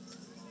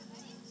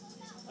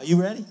 Are you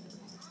ready?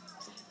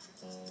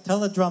 Tell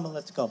the drummer,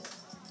 let's go.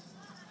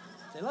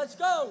 Say, let's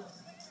go.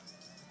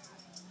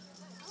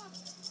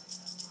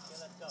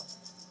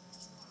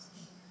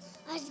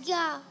 Let's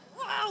go.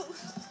 Wow.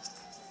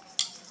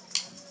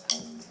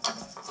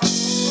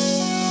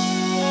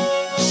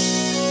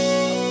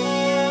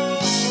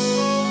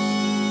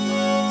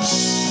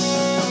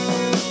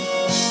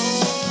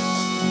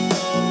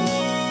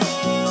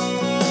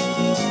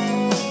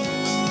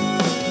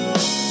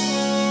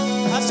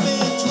 I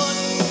spent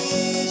 20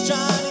 years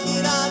trying to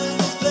get out of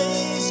this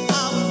place.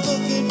 I was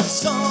looking for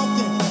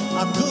something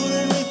I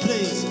couldn't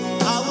replace.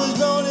 I was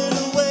running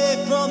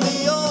away from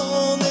the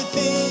only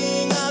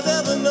thing I've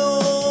ever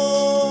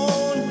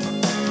known.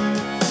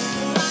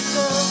 Like a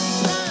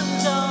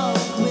land dog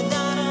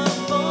without a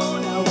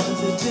phone, I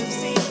was a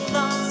gypsy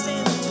lost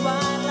in the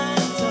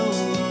twilight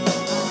zone.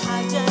 I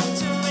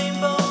hijacked a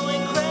rainbow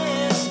and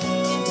crashed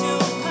into a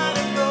pot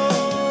of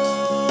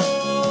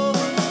gold.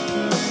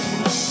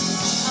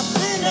 I've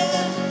been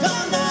there,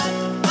 done that.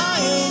 I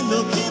ain't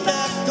looking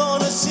back on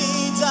the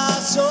seeds I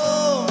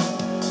sow.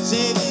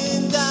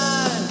 Saving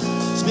dimes,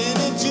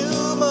 spending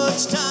too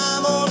much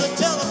time on the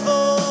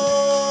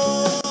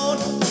telephone.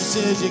 Who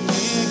says you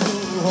can't go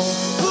home?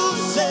 Who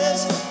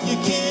says you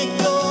can't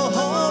go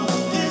home?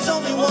 There's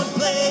only one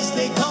place,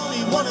 they call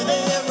me one of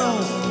their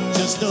own.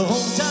 Just a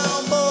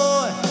hometown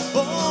boy,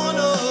 born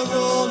a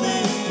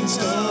rolling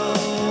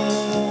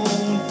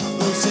stone.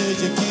 Who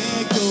says you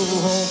can't go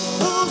home?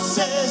 Who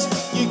says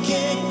you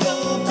can't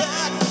go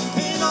back?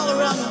 Been all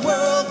around the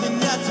world,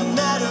 and that's a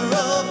matter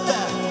of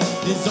fact.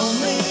 There's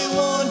only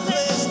one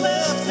place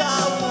left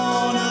I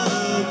wanna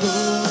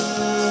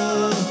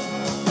go.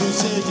 Who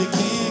says you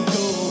can't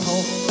go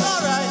home? It's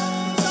alright,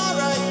 it's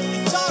alright,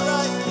 it's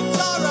alright, it's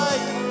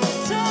alright.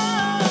 It's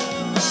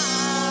alright. I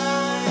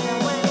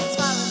went as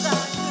far as I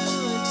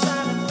could,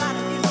 trying to find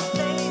a few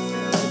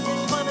places.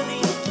 It's one of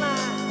these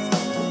lines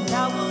that I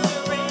would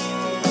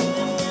erase in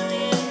a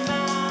million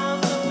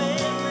miles of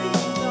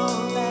memories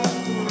on that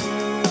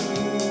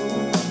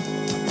road.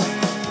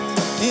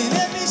 In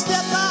every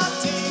step I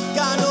take, I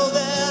know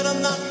that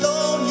I'm not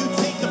alone. You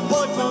take the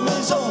boy from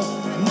his own,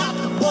 not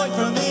the boy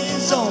from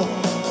his own.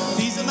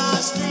 These are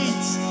my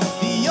streets,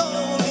 the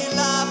only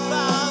life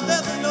I've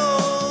ever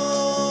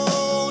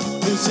known.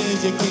 Who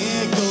says you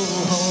can't go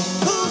home?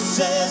 Who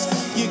says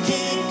you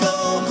can't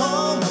go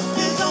home?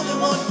 There's only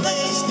one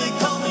place, they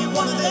call me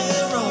one of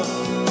their own.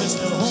 Just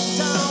a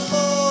hometown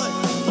boy,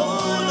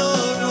 born a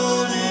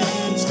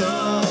rolling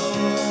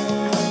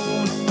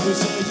stone. Who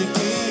says you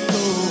can't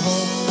go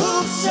home?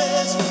 Who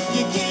says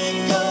you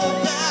can't go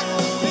back?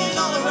 Been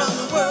all around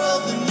the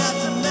world, and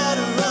that's a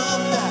matter of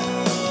fact.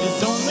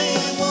 There's only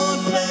one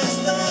place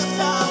left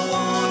I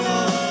wanna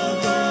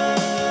go.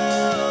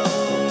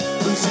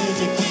 Who says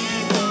you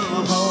can't go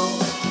home?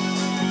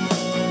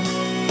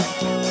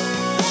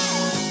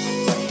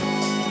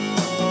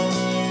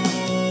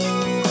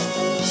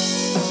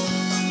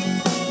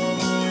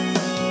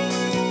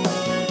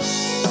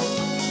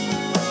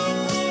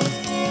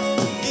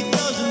 It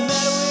doesn't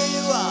matter where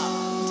you are.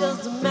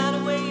 Doesn't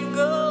matter where you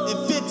go.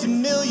 If it's a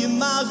million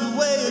miles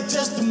away or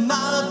just a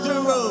mile up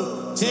the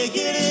road, take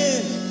it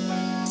in,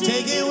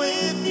 take it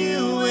with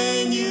you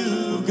when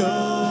you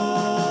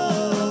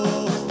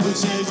go. Who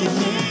says you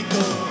can't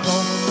go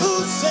home?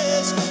 Who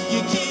says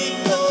you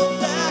can't go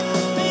back?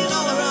 Been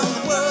all around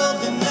the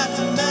world, and that's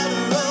a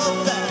matter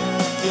of fact.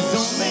 There's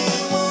only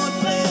one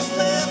place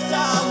left I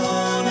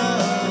wanna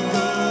go.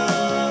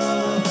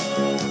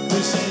 Who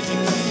says you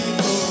can't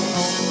go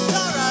home? It's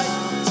alright,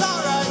 it's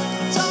alright,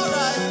 it's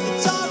alright,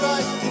 it's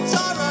alright, it's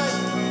alright.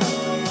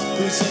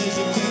 Who says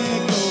you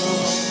can't go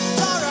home?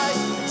 It's alright,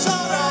 it's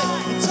alright,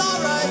 it's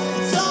alright,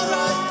 it's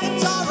alright,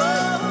 it's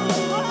alright.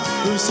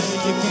 Who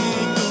says you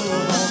can't go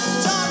home?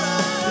 It's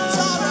alright, it's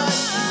alright,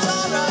 it's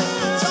alright,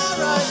 it's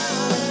alright.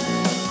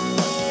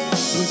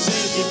 Who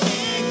says you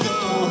can't go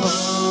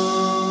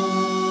home?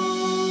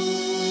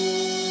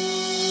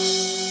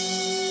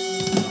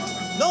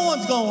 No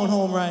one's going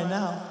home right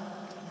now.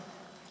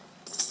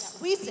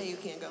 We say you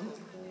can't go home.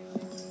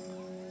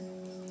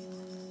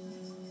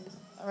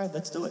 All right,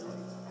 let's do it.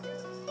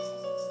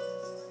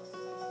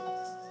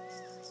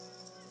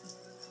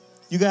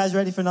 You guys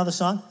ready for another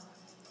song?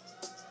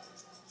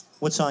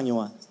 What song you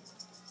want?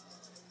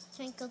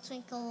 Twinkle,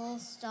 twinkle, little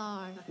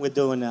star. We're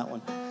doing that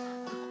one.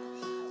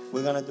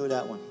 We're gonna do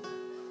that one.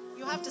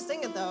 You have to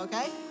sing it though,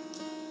 okay? I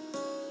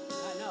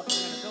know, but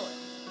we're gonna do it.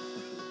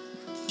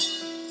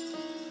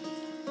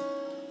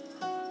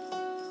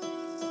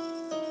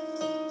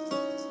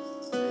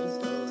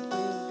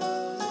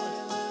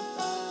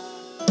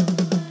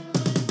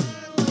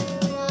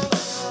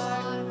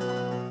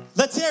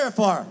 Let's hear it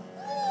for her.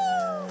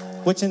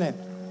 What's your name?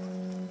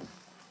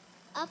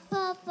 Up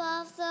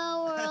above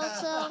the world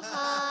so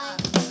high,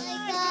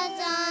 like a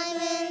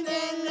diamond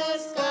in the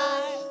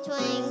sky.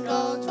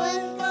 Twinkle,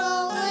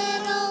 twinkle,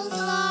 little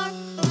star,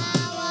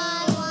 how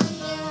I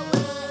wonder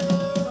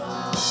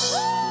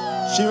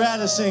She'd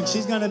rather sing.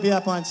 She's going to be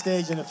up on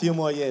stage in a few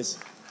more years.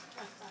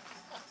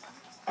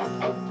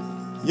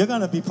 You're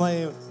going to be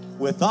playing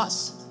with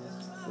us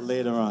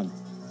later on.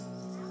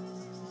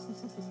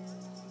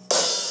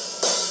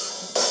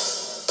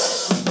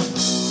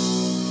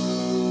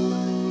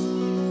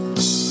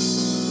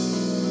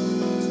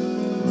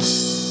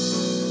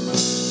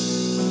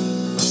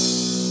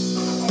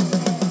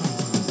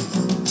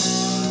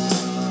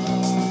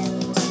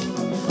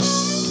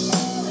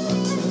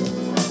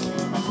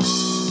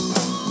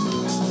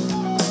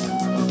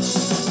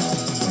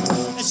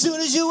 As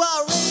soon as you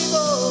are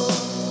able,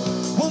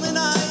 woman,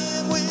 I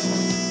am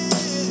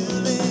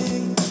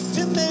willing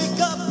to make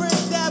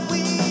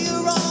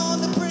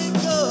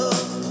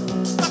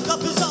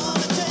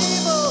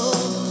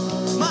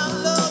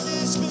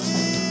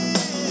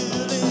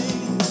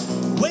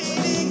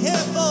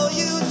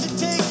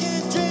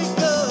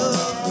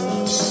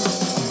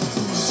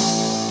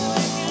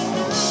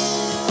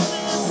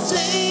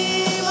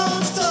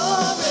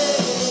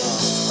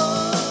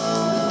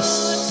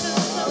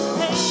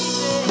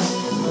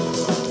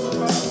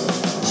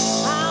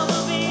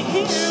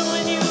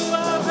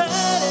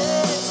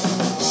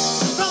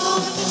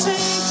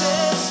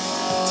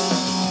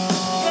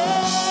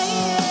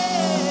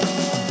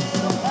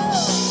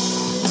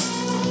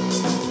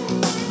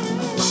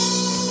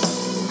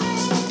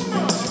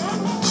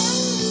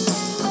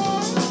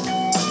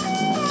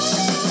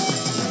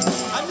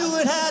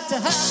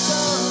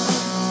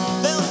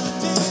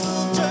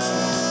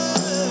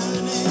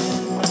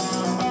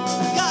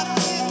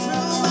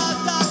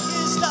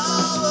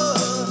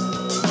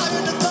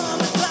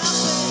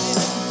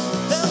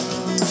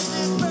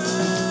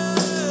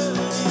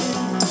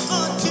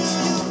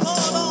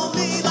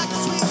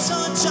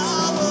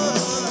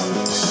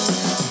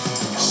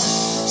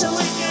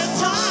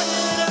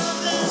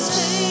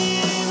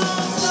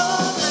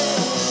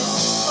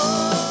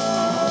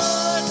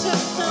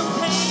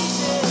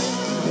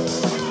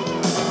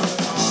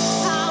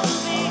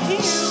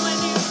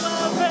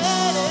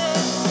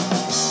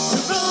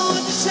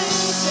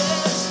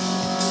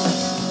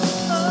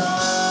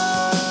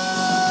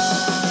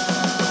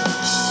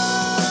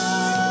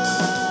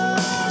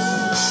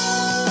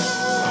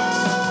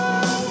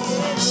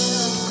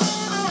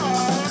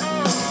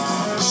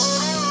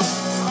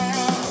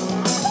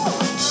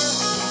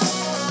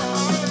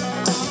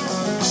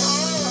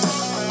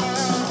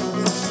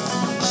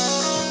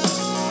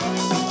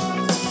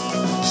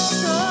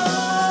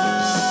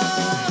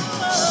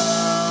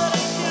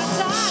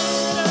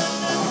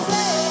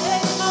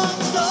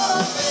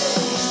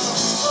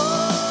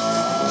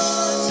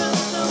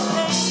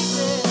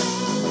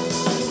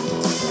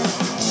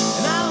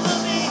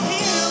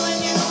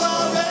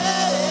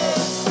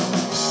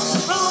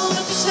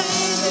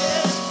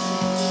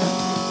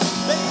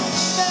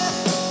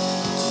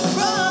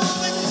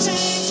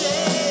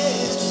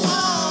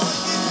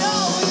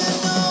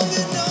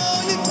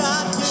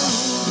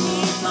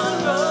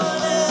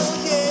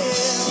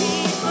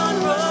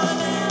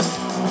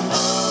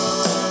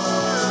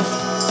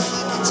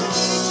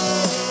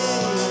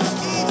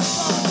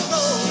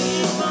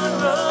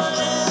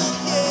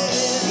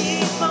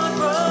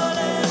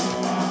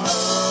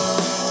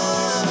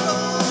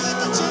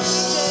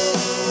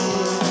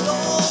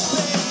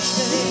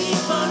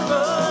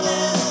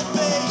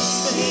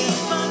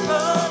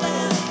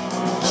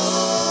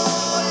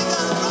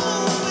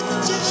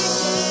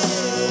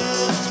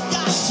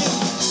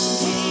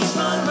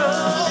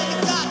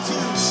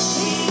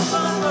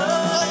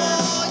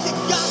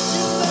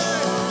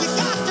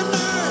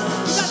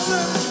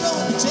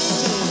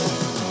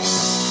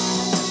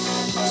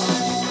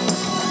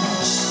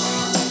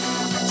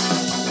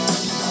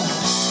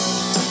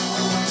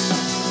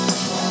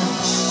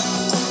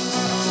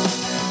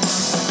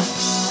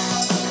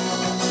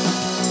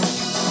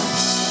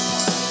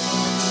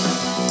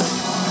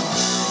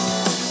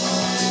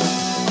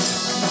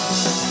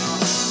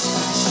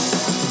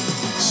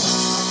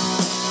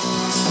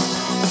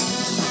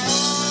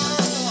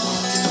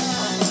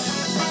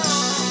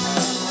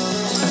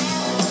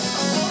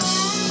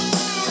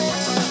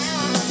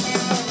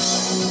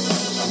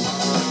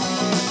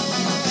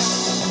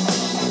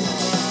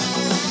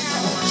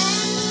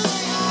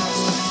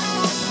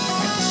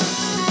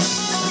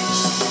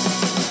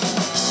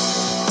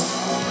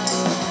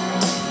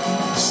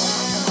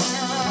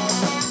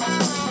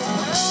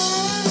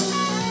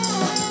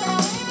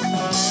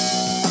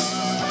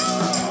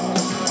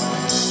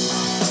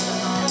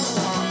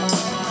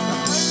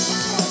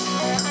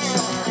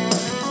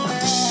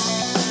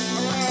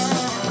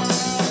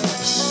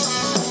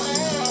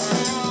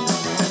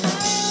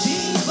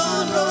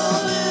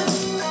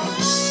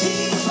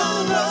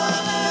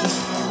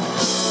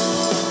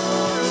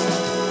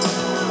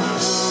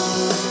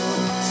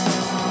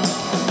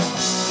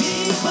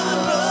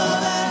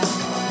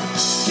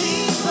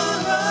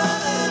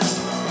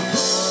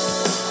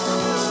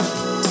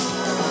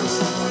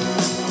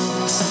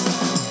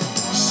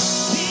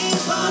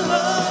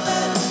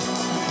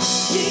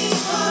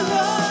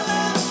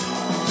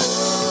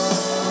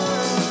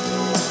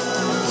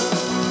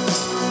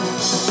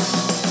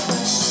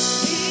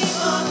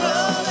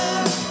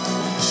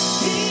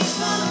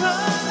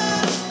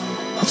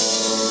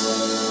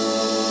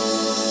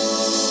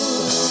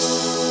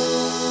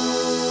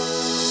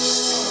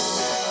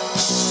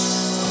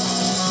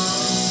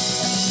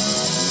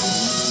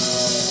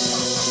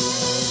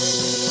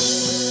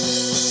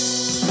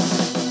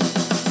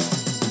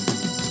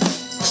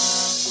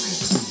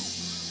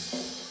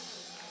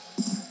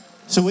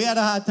So we had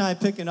a hard time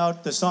picking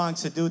out the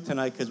songs to do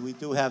tonight because we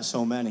do have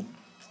so many.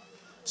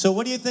 So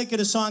what do you think of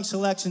the song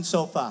selection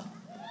so far?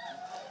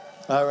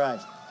 All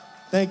right.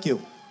 Thank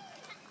you.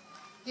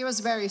 He was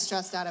very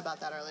stressed out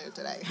about that earlier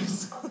today.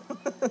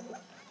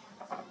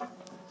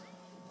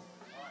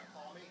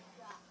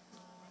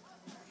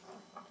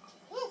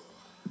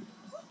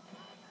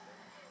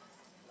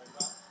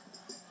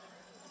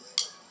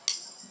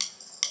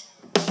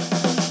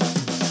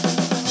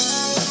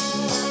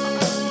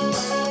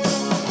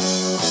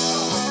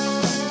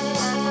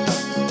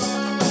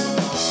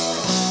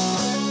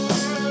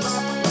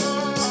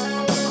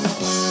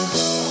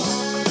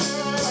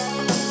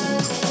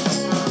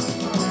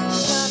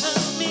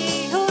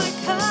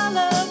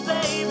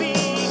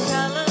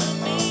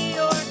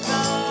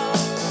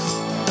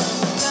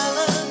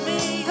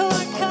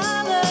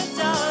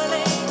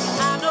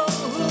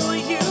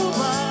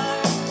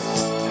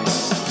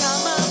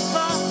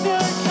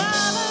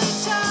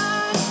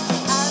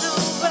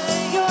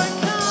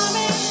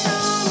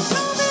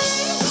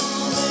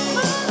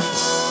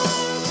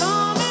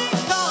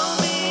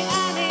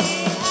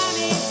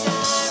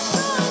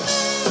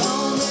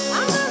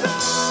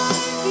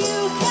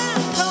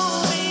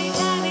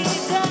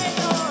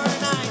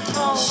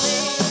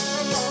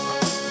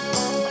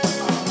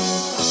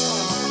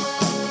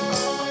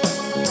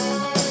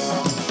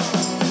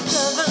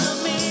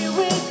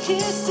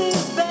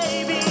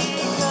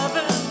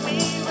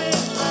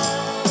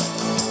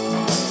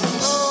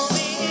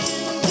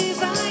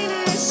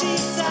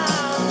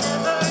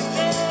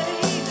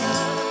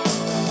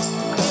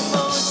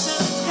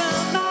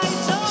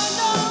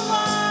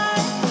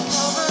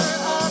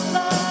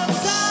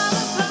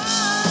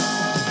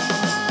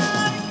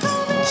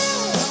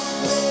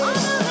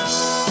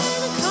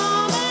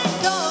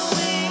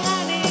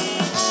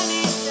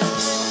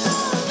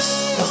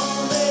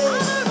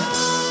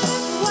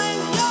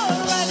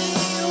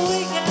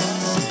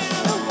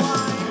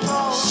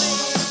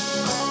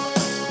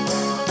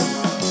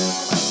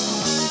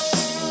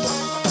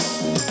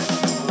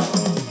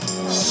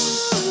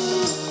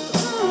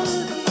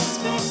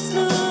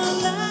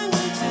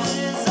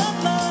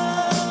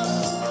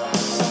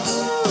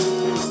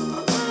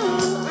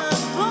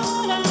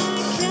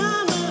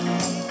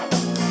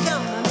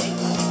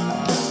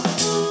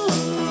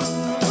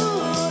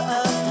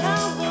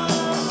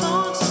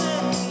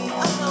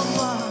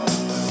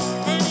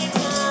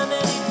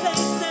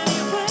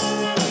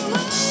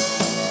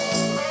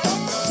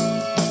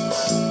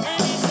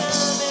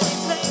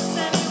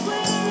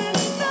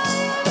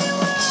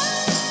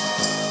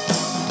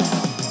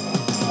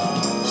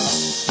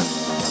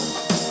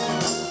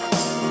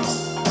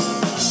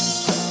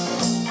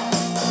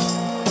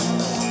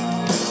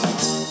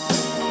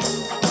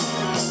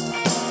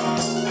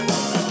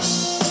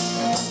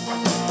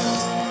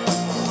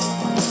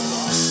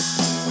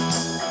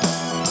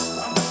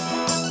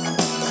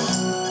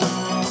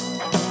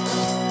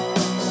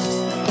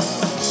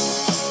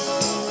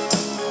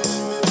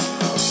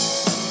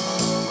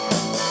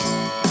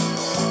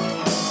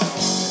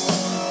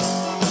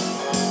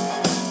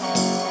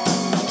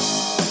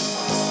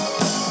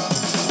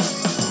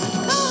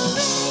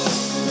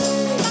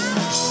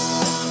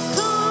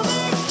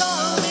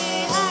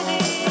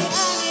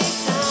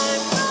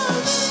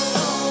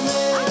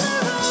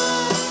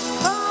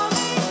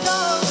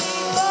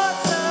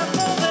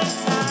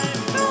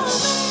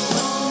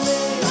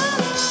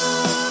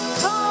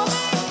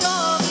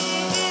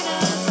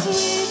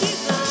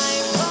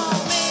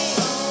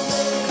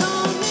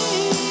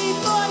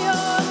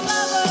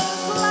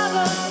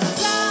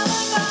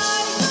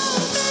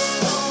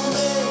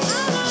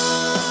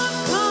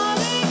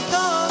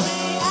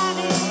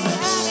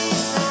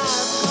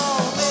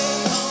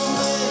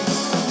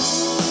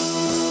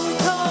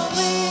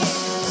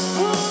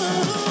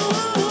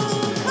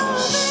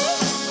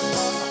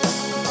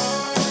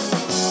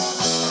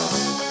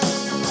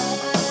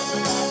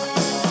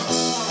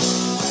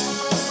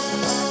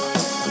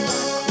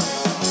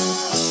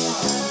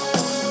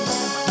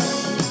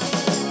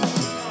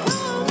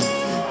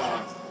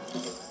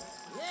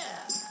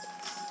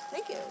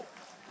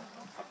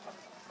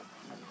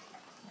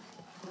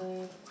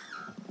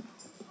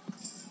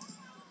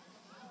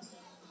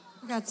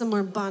 Got some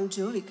more Bon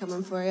Jovi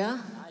coming for you.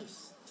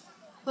 Nice.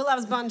 Who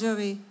loves Bon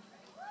Jovi?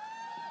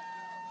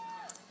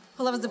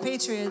 Who loves the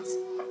Patriots?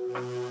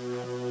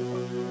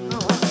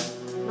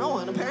 Oh, no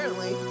one,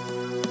 apparently.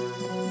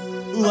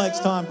 Who likes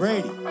Tom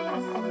Brady? Boo.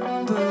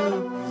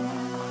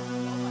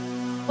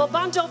 Well,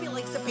 Bon Jovi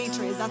likes the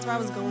Patriots. That's where I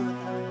was going with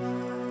that.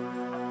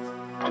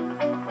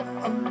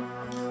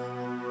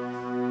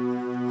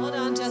 Hold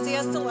on, Jesse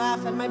has to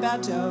laugh at my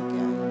bad joke.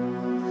 Yeah.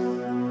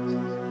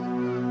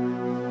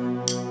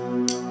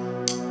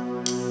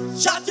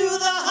 Shot to the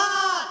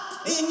heart,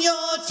 and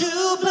you're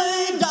to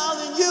blame,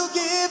 darling. You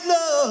give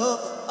love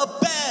a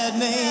bad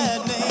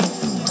name.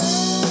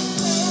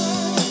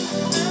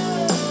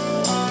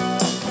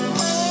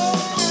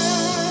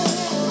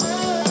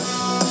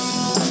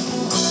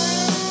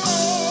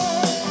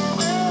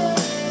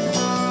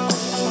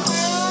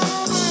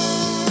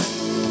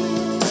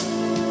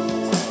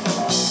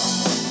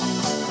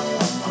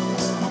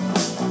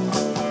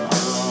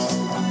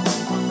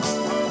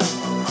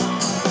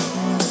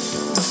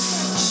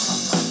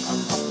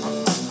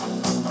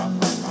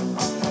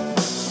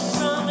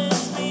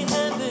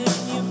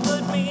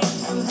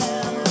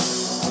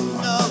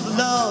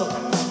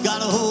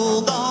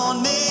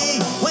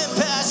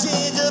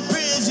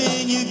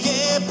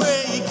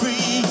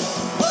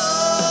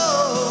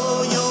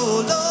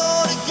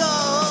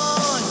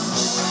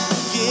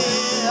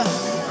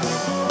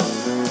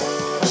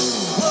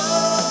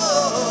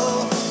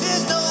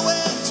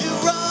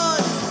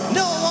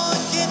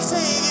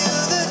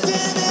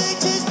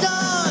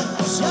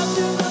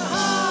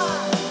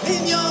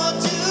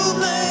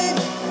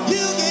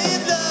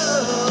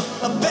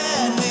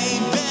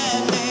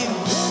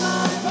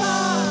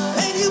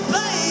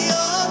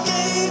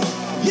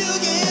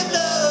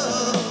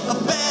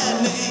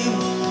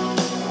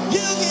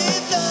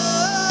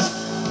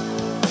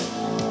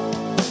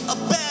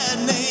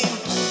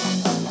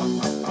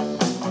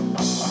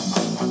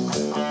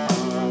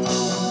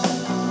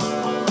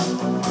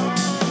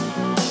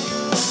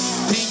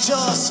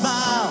 your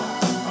smile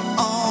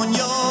on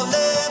your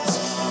lips,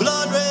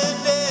 blood red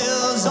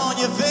nails on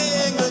your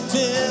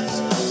fingertips.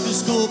 The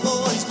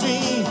schoolboy's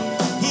dream,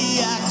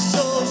 he acts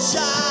so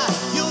shy.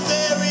 Your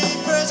very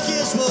first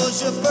kiss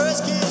was your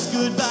first kiss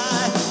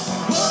goodbye.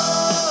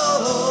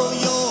 Whoa,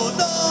 you're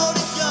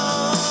lonely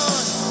gone,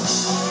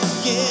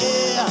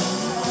 yeah.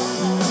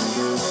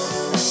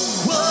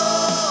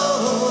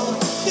 Whoa,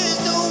 there's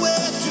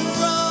nowhere to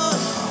run.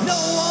 No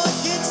one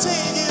can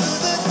save you.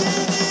 The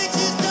damage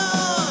is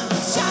done.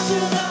 Shot to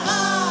the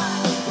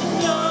heart,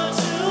 you're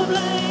to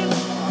blame.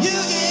 You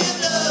give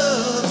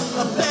love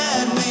a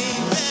bad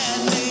name, bad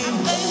name.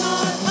 I play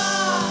my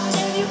part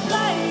and you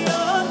play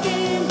your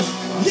game.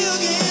 You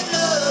give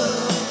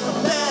love a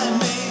bad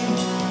name.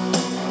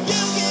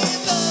 You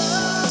give love.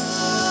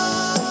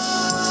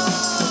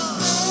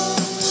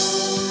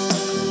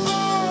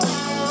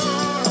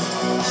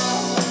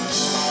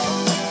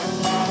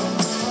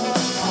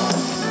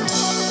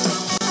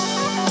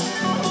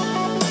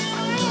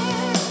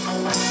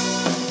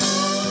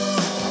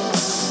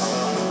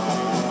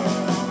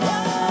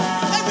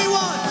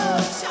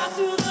 Everyone! Shot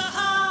through the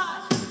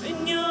heart,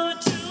 and you're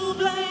to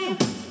blame.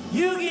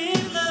 You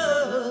give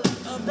love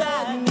a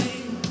bad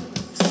name.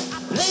 I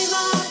play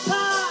my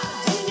part,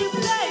 and you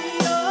play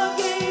your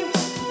game.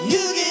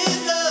 You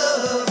give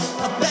love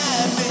a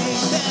bad name,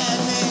 bad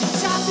name.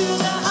 Shot through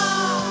the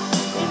heart,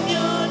 and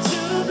you're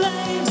to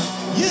blame.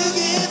 You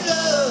give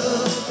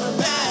love a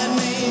bad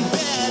name,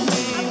 bad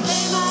name. I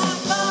play my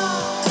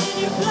part, and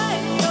you play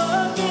your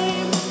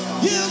game.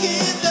 You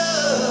give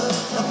love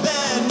a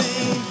bad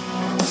name.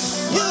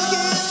 You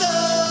give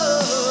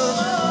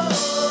love.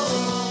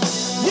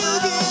 You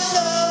give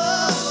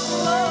love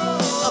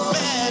a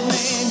bad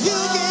name. You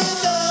give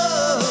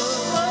love.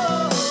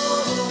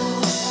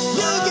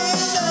 You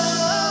give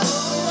love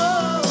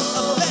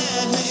a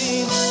bad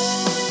name.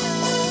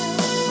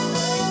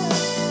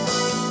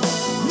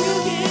 You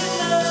give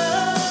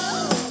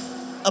love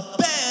a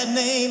bad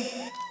name.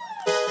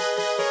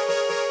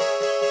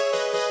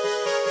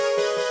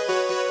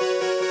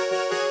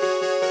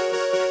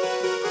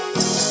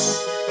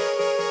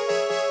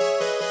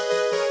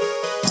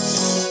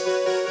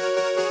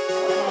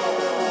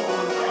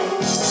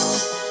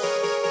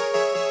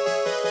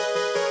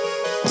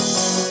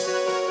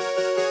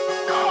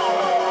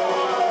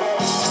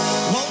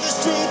 On the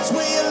streets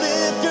where you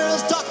live,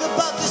 girls talk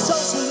about their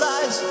social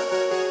lives.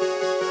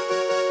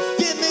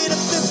 They're made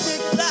of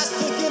lipstick,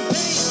 plastic, and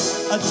paint.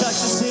 A touch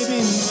of sin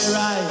in their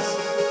eyes.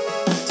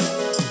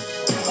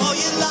 All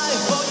your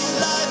life, all you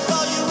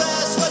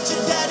ask, what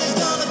your daddy's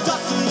gonna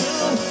talk to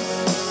you.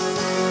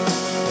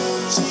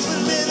 She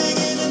was living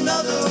in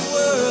another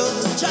world,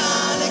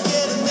 trying to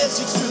get a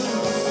message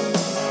through.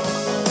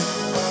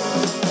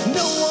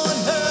 No one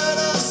heard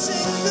a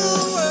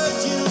single word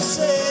you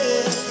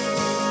said.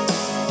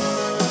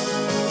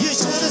 You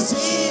should have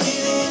seen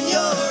it in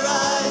your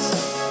eyes.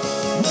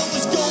 What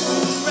was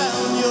going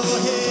around your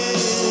head?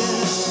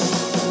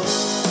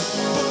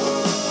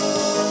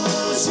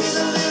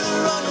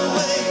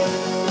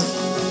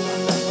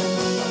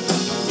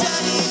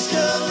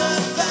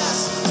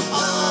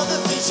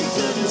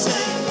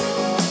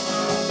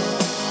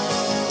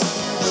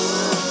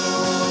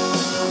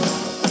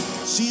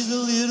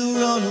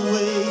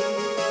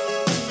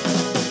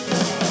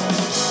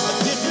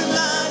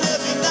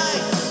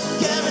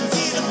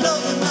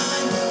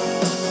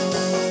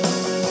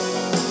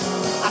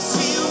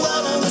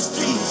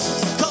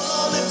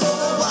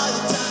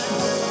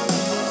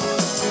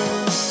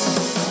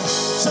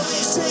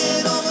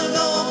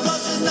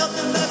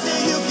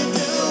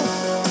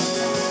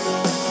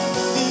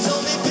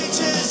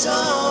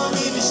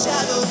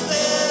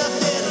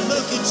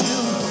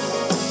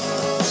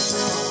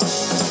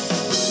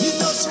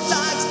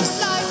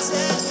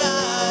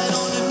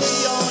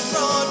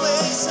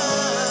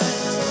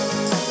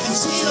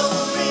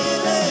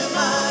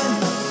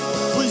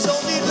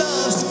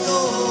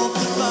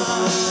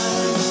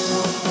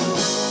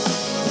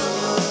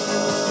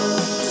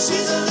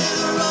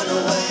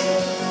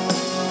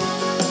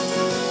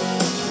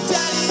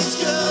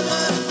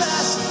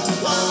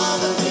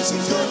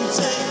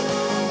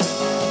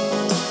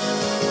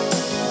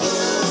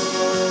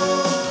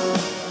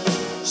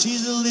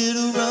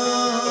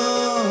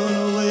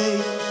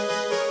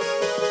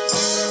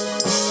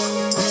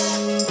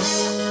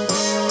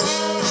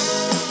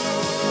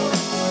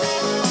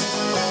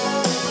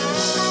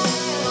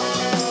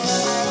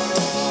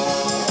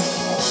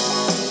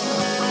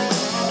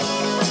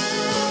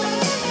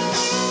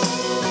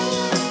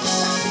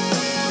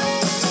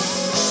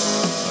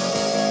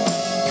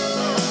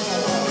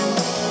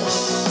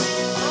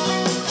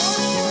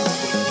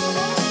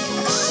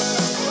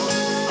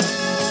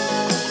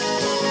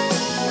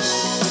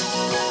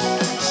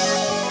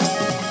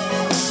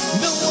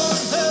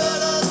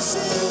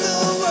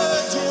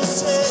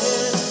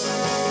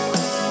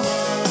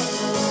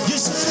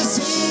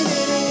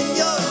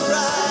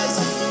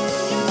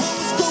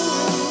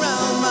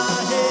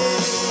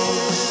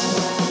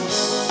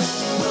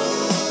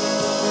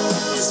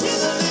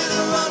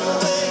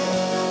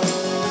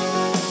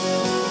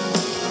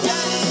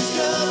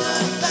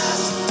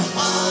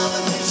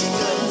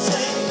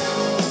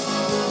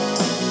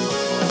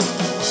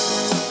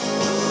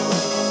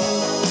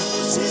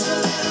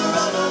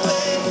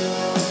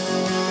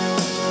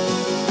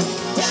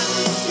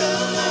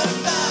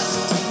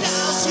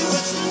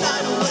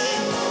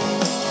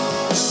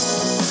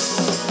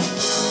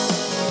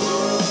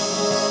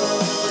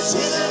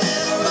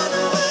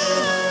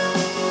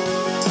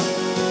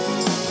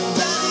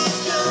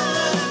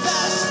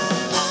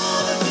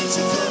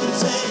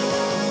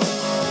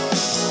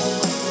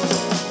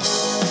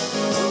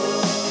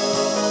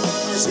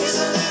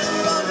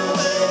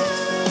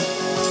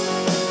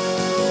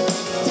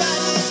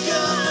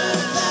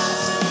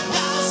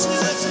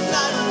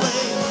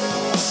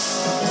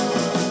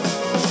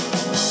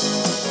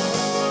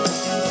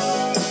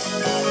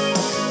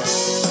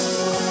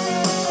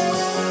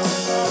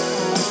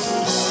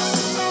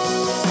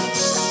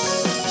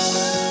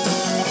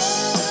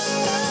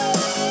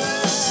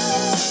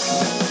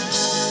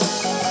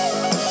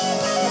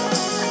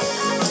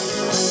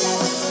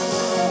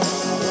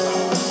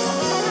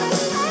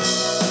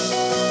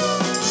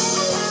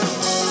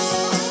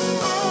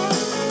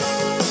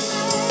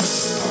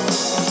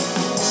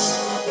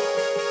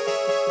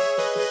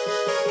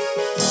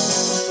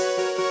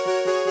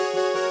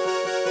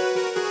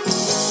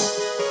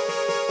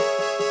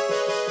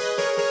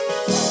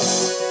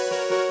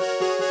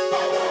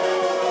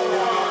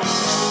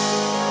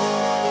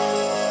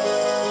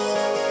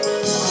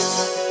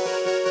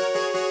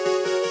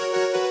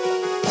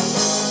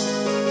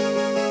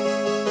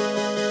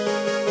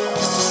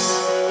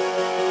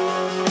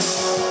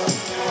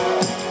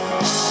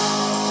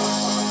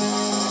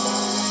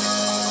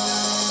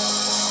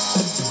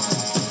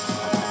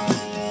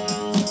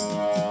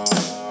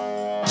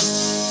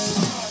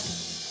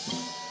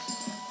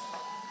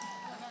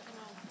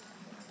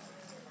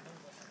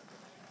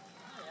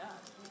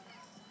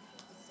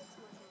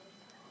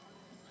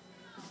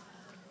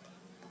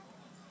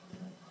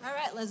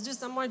 Let's do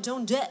some more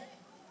Joan Jett.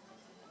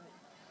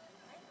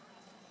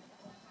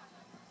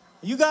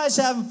 You guys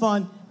having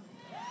fun?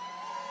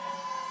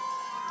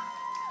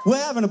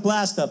 We're having a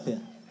blast up here.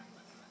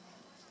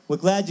 We're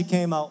glad you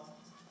came out.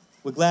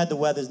 We're glad the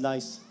weather's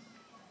nice.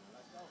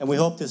 And we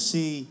hope to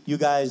see you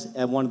guys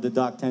at one of the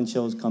Doc 10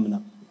 shows coming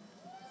up.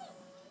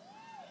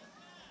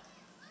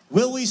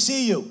 Will we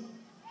see you?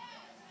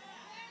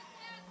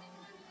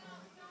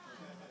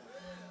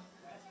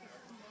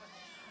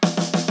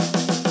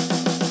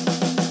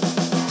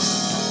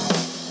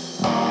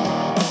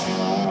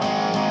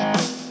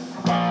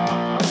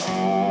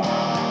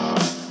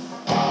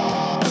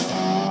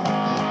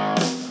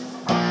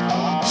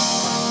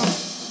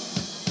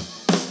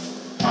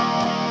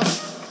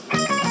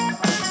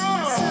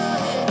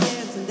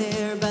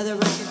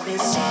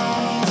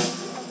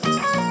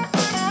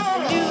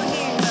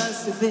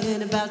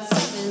 Been about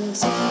 17.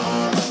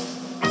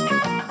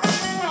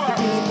 The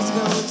beat was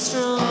going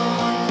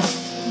strong.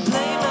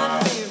 Play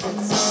my favorite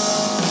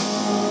song,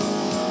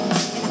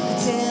 and I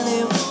could tell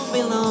it won't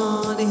be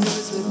long till he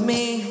was with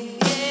me,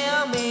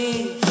 yeah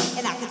me.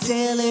 And I could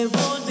tell it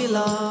won't be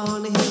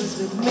long till he was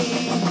with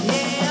me,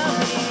 yeah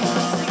me.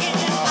 Singing,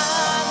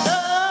 I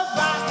love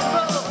rock and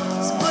roll,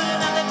 so put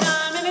another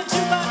dime in a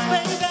jukebox,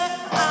 baby.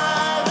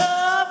 I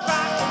love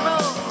rock and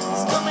roll,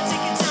 so come and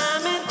take your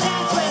time and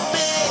dance with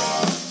me.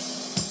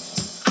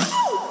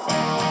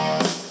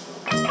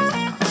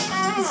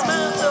 He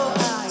smiled so I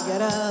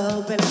got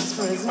up and asked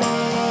for his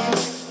name.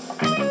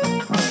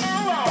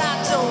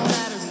 That don't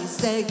matter, he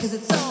said, 'cause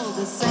it's all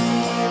the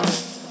same.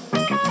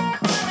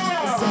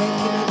 He said,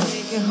 can I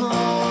take you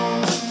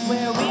home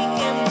where we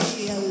can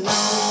be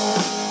alone?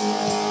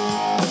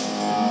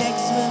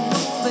 Next we're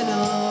moving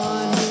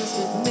on, he was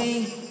with me,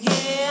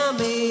 yeah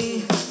me.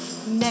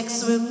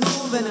 Next we're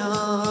moving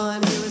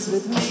on, he was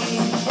with me,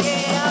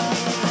 yeah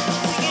me.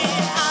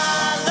 Singing, I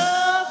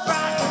love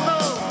rock and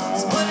roll,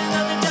 so put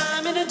another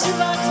dime in a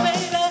jukebox, baby.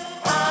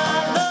 I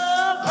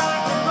love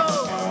rock and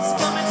roll, so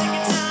come and take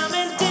your time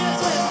and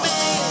dance with me.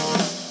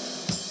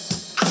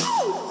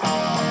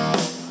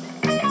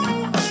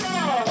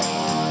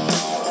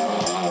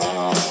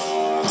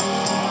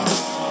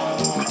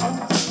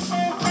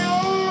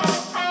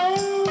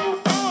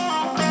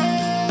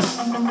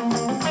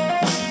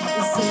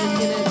 He said,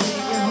 can I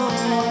take you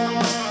home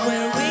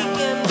where we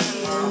can be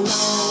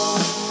alone?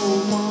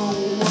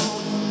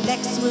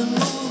 Next we're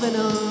moving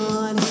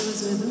on, he was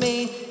with me,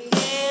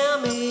 yeah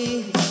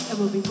me. And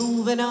we'll be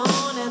moving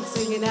on and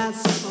singing that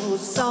same old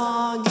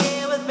song,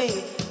 yeah with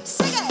me.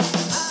 Sing it!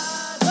 I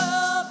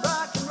love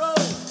rock and roll,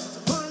 so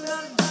put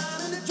another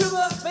dime in the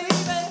jukebox, baby.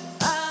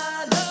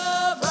 I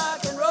love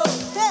rock and roll,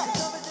 yeah.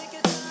 Come and take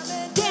your time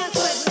and dance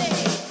with me.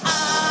 I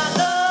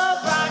love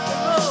rock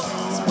and roll,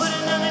 so put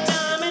another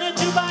dime in a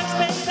jukebox,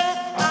 baby.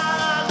 I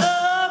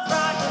love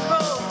rock and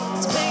roll,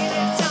 so take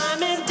your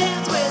time and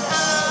dance with.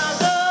 I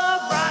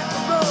love rock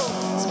and roll,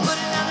 so put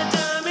another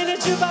dime in a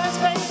jukebox,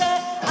 baby.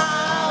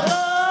 I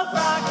love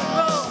rock and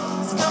roll,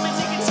 so come and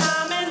take your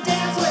time and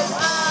dance with.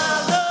 I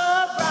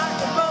love rock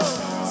and roll,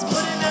 so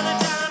put another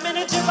dime in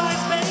a jukebox,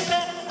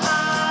 baby.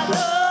 I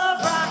love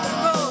rock and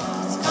roll,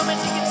 so come and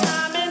take your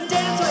time and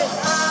dance with.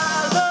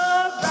 I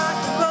love rock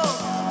and roll,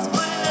 so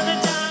put another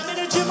dime in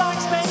a jukebox,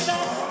 baby.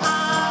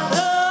 I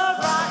love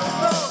rock and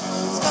roll,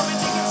 so come and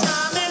take your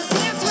time and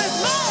dance with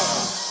me.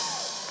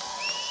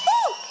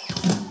 Woo!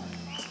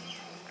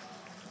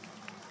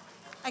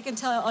 I can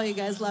tell all you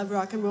guys love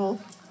rock and roll.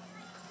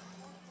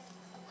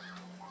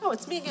 Oh,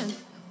 it's me again.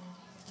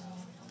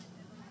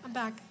 I'm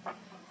back.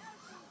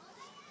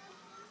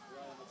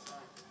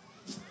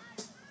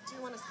 Do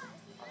you want to?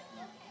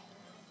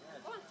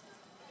 Go on.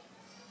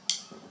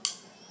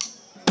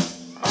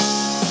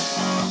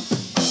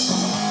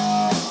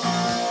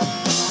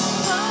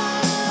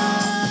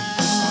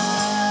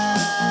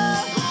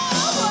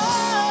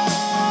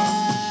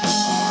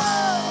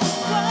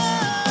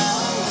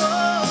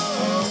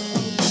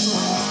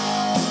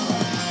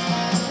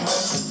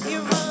 You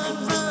run,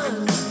 run,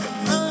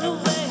 run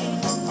away.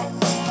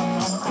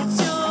 It's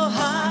your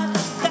heart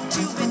that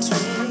you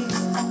betray.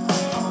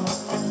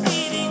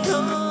 Feeding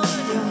on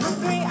your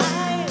hungry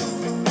eyes.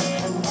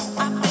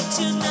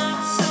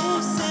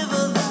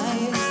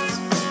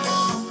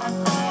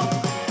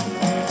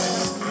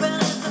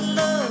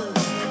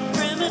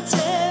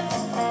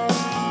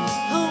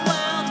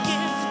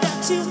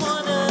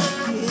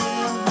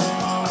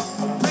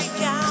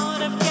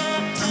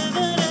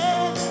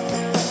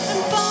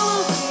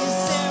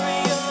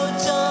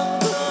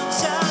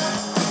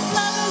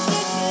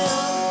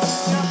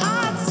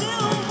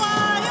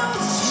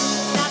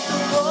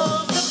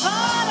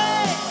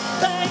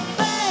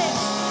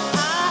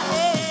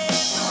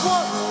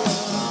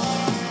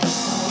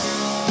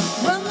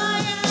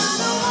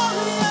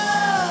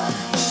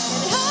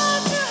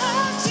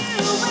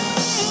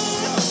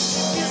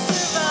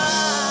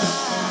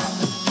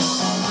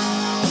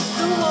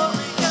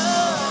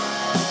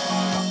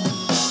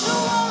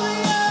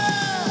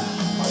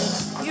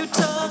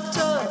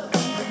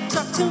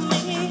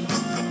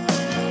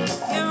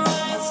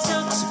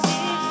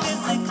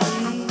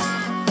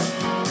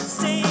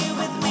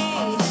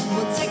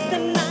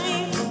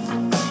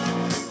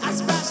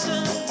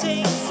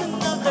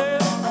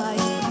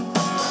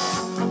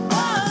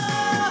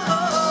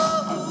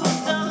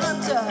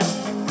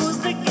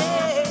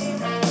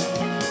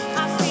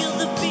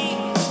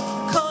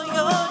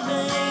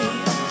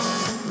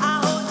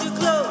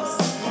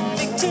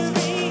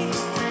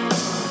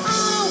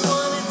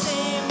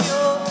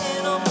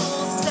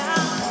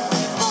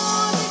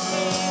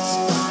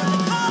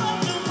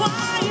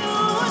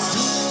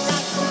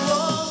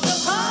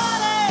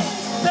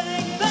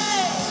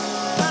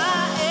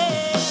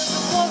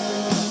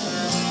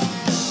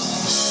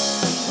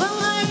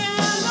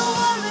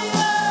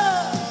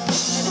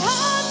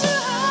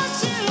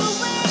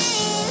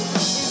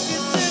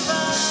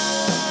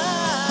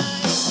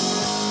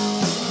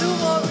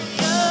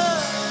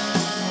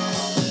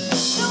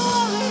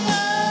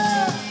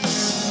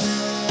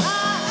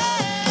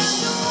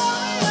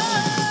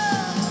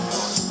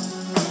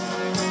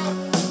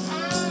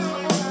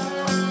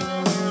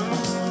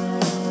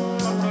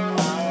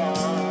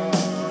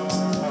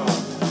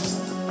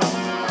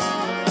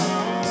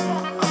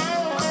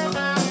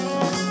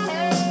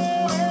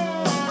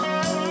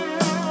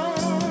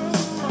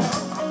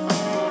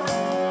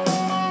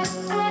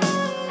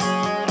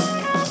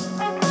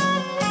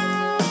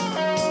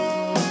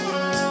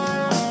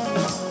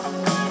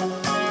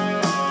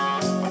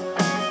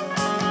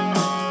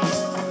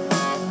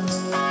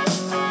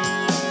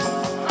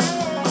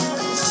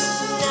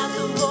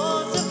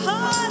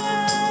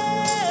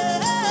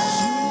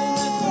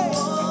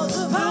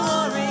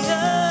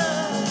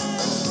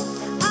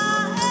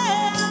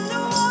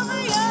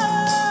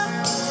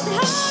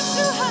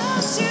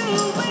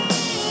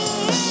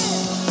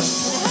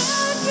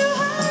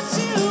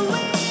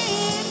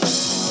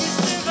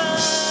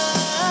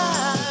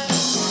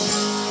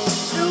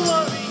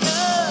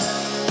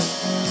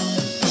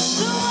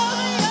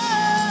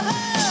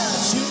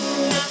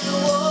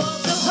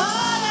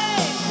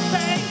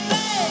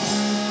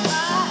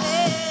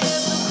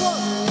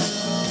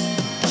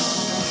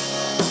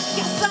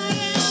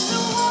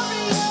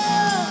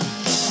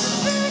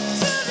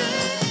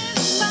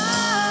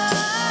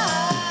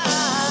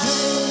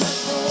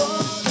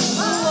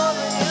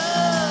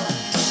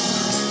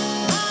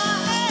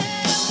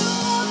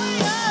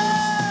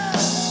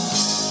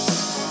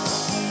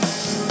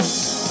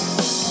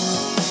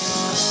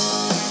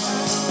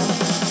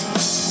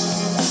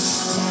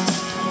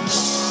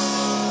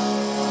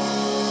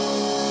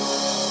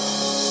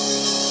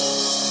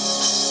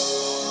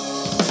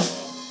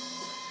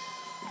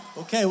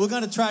 Okay, we're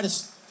going to try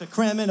to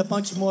cram in a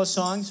bunch of more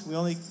songs. We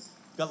only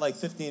got like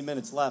 15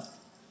 minutes left.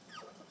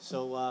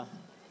 So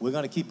we're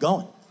going to keep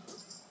going.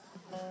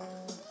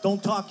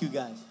 Don't talk, you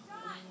guys.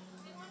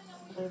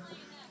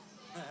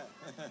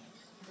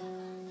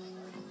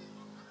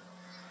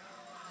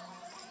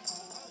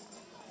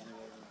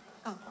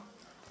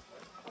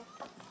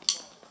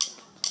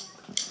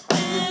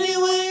 Any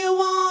way you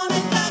want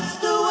it, that's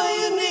the way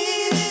you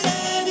need it.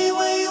 Any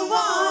way you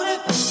want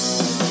it.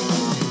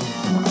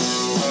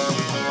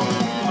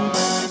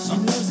 She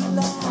loves to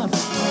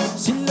laugh,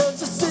 she loves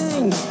to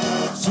sing,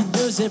 she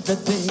does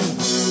everything.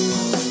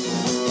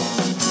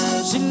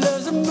 She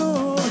loves to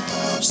move,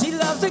 she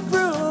loves to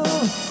groove,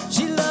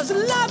 she loves to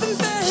love and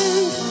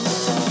thing.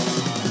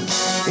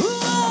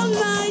 All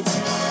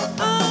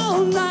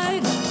night,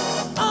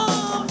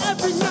 oh,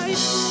 every night.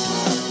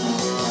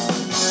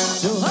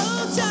 So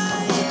hold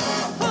tight,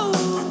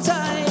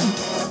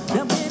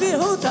 now baby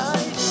hold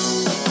tight.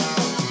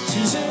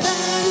 She said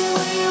any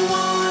way you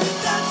want it,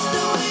 That's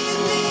the way you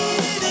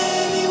need it.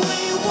 Any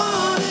way you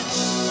want it.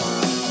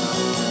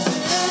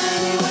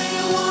 Any way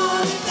you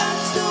want it.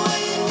 That's the way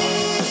you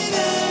need it.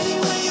 Any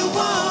way you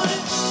want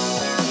it.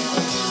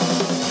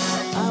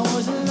 I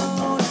was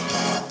alone,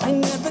 I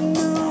never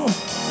knew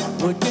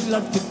what good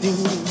love could do.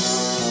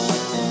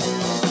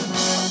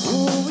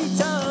 Ooh, we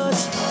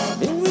touch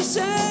and we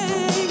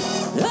sing,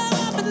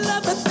 love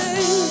a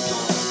thing.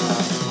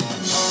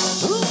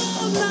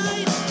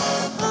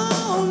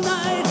 All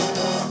night,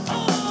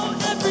 oh,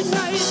 every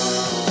night.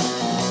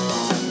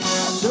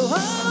 So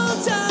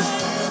hold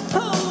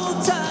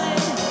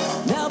tight,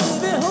 now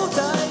baby hold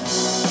tight.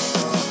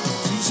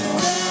 She said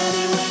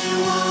any way you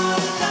want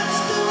it, That's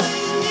the way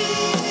you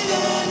need it.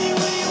 Any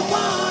way you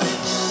want it.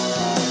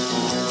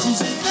 she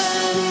said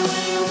Any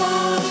way you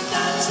want it.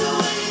 That's the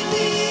way you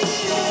need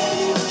it.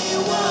 Any way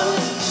you want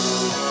it.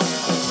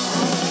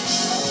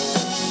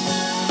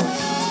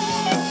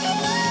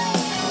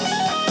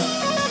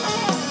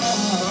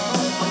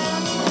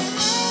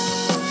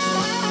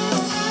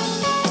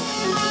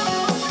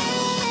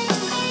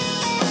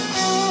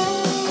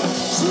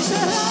 she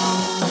said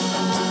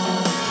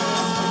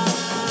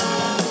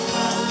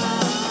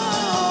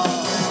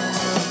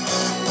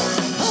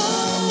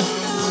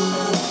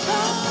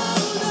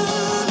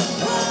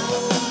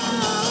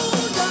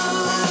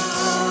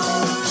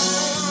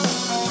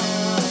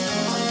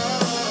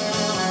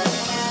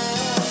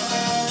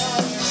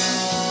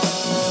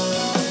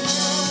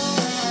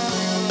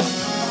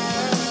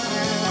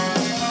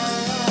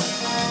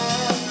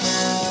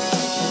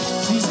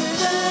she said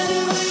any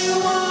way you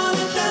want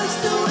it, That's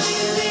the way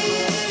you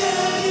need it.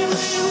 Any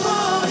way you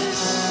want it.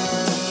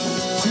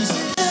 she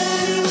said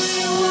Any way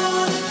you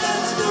want it.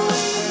 That's the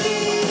way you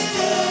need it.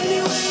 Any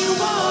way you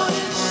want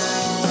it.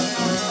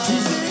 she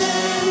said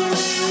Any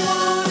way you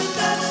want it.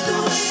 That's the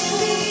way you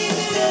need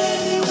it.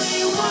 Any way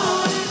you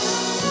want it.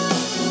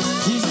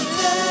 she said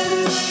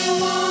Any way you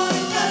want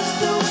it. That's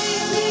the way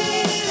you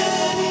need it.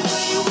 Any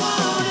way you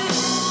want it.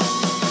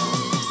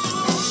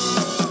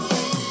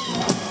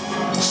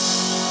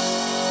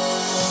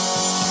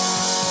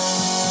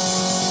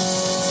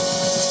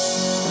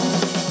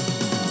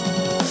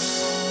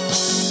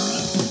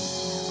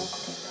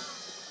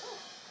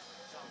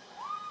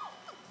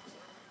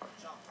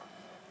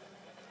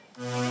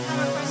 We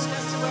have a question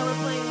as to where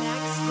we're playing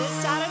next. This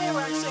Saturday,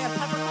 we're actually at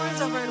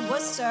Peppercorns over in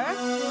Worcester.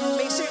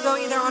 Make sure you go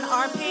either on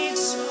our page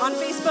on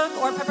Facebook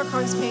or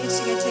Peppercorns page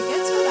to get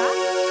tickets for that.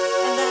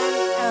 And then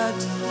a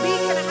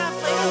week and a half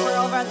later, we're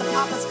over at the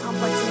Papas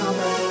Complex in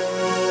Auburn.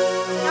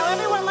 Now,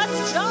 everyone, let's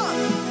jump.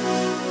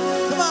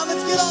 Come on,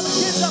 let's get all the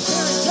kids up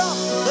here and jump.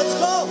 Let's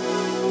go.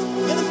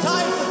 Get them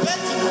tired for bed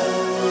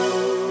tonight.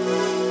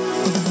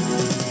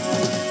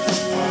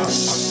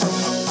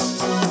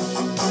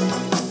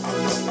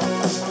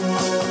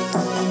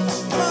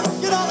 Come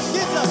on, get all the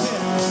kids up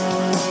here.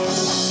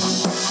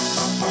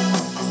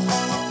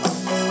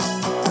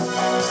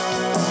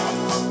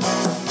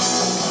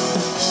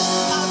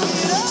 I'll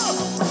get up.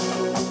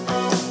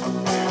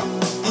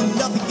 And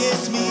nothing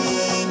gets me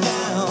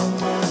down.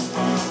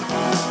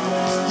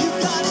 You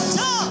got it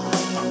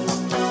tough.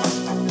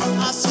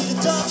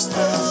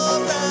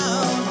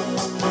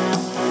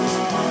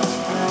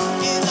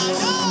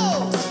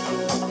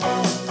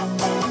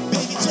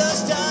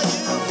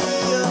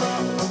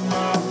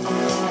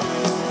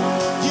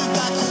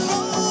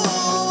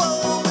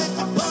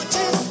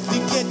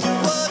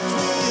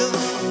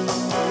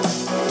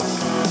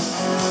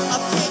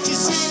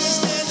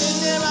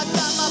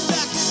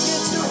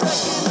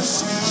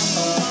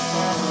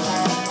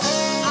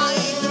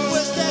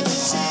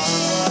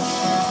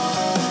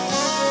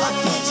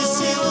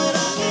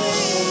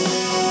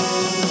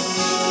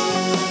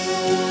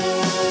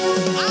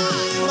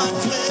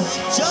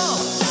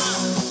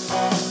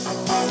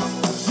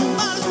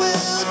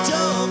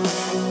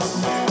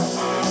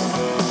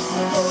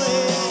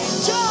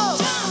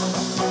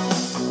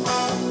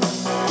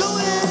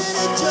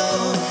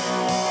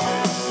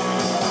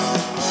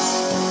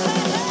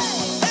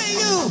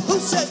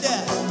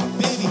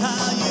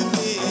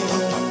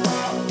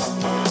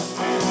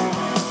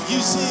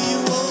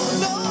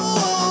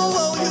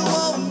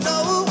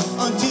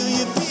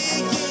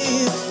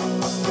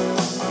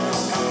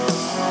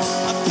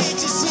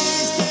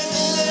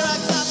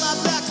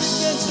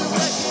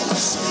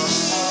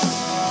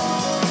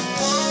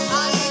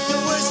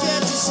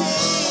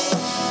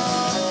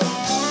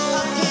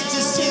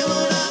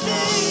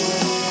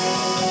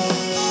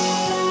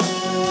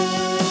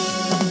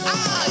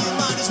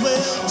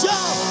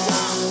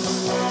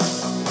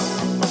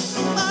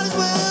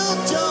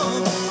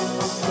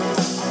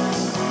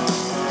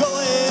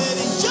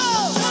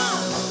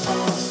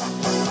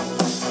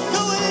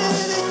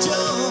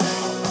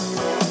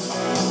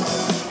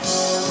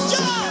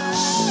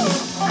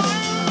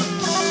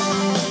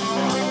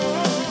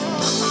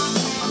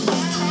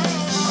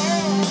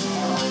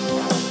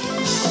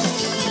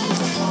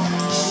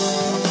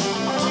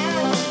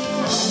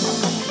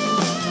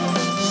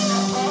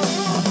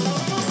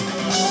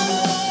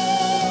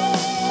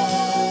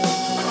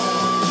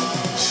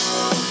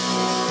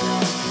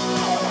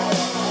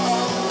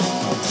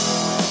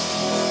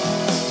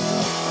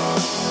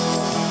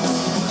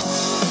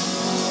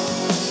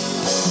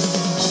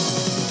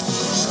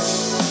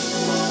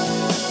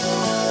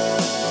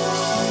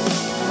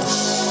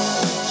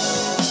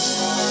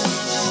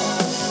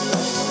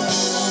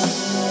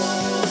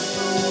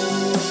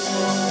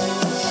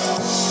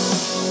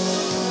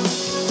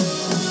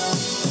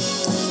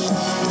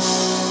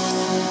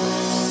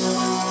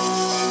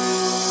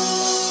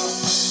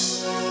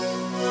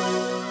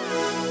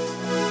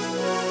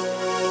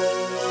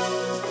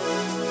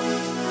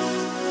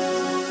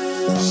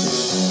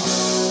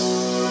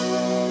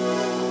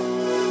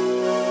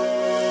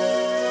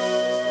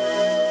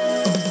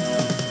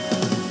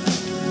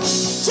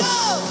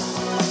 Jump!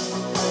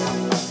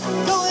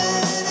 Go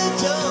ahead and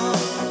jump.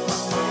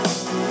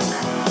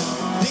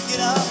 Pick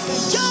it up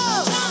and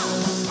jump.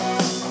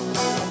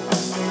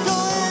 Go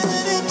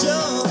ahead and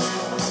jump.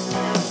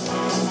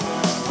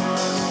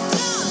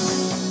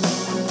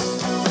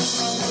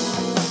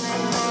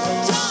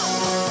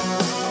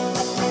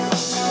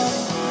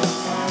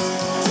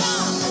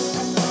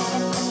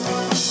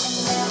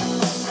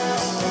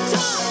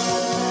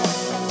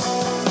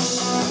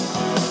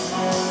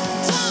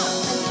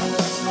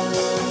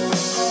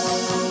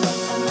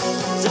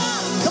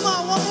 Come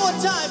on, one more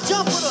time.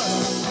 Jump with us.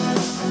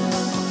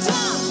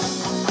 Jump.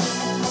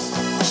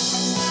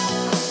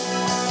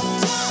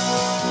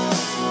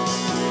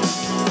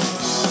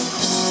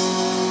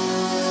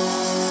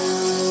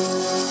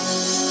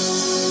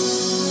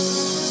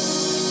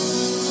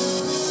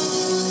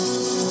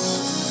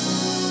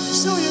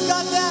 So you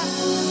got that?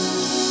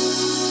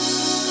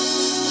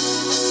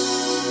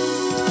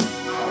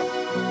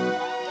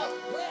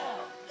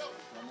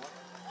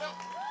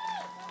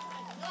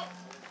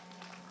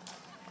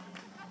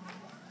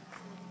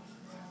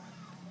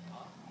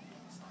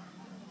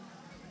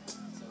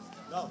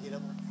 No, he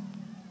doesn't.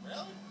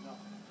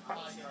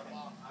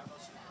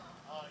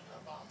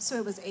 So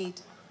it was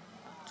 8.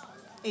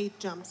 8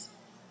 jumps.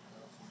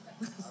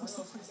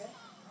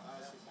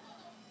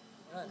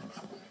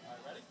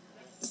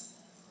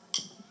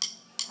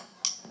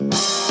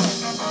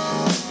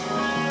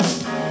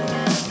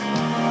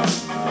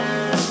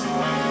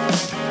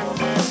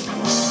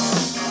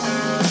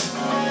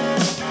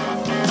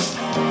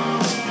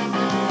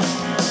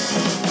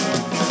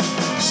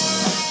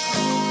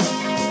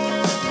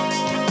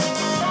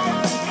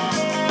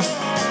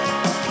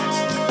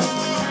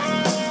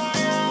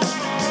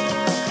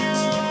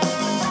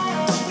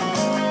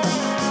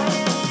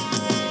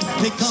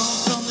 They come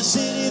from the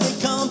city, they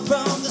come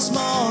from the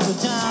smaller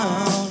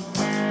town.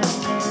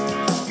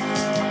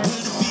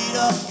 With a beat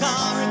up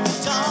car and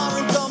guitar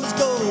and drummers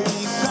going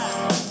crack,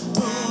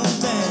 boom,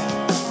 bang.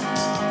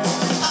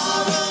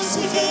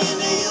 R-O-C-K in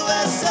the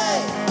USA,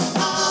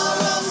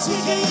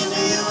 R-O-C-K in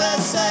the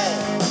USA,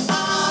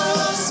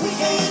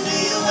 R-O-C-K in the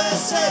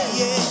USA,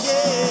 yeah,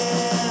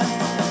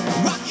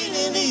 yeah. Rockin'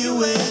 in the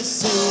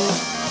USA.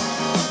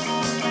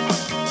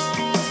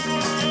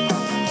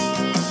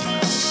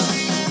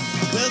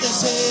 Well, they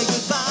say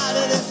goodbye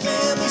to their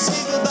family,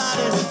 say goodbye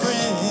to their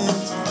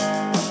friends.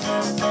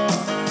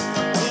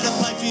 With a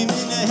pipe dream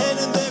in their head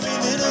and very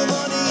little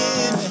money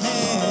in their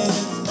hands.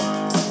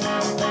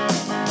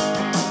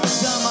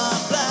 Some are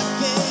black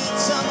and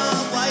some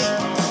are white.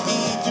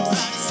 Ain't too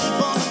bright to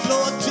sleep on the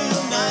floor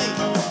tonight.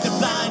 They're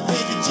blind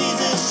faith in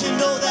Jesus, you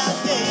know that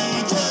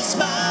they just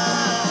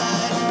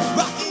might.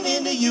 Rockin'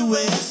 in the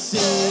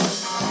USA.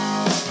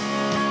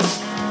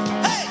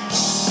 Hey!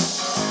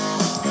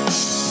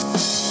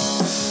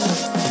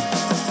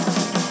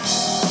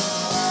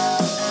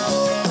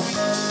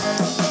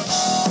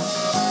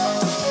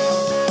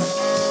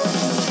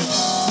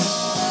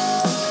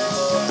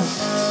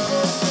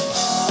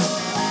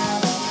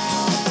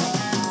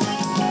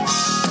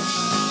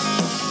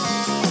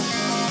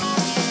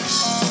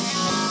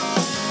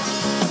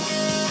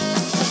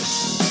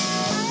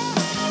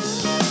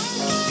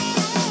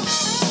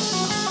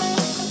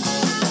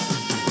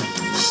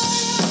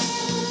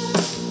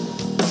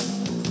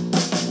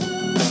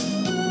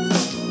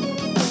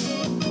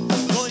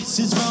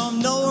 Voices from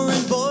nowhere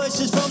and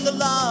voices from the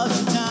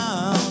larger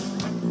town.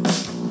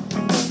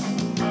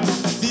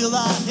 Fill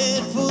our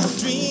head full of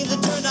dreams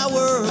that turn our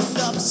world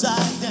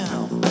upside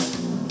down.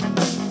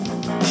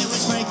 It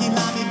was Frankie,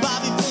 Limey,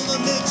 Bobby, full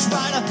of Mitch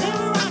Ryder.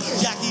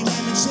 Jackie,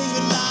 Lemon,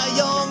 Singer, Lie,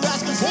 Young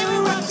Rascals.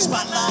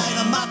 Spotlight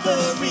on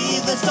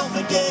mockery. Let's don't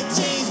forget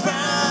James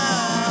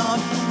Brown.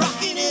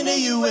 Rockin' in the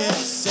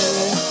USA.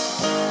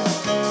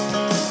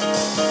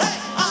 Hey!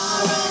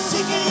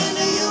 R-O-C-K in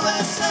the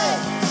USA.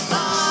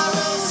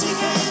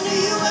 R-O-C-K in the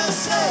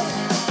USA.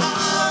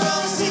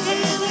 R-O-C-K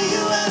in the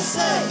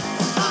USA.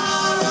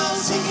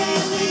 R-O-C-K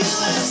in the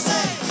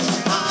USA.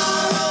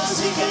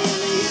 R-O-C-K in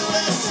the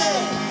USA.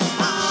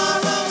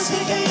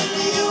 R-O-C-K in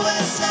the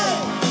USA.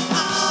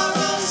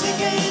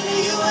 R-O-C-K in the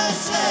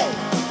USA.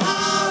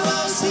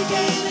 R-O-C-K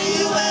in the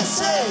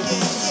USA.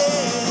 Yeah,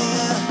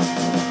 yeah.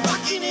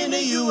 Rockin' in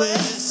the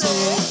USA.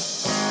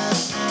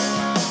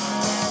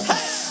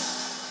 Hey!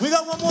 We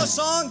got one more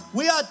song.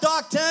 We are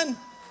Dark 10.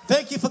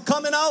 Thank you for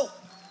coming out.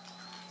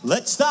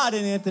 Let's start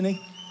it,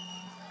 Anthony.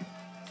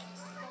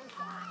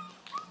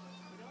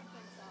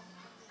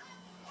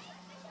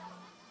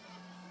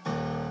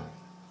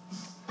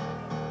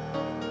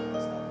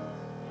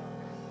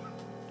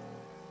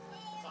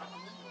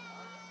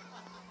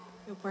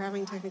 We're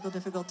having technical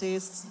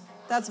difficulties.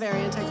 That's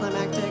very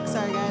anticlimactic.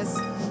 Sorry, guys.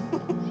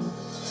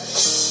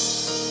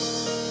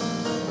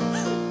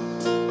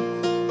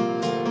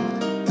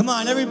 Come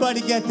on,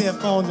 everybody get their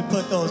phones and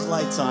put those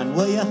lights on,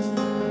 will ya?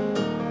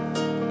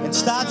 And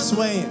stop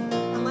swaying.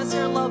 Unless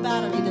you're low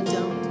battery, then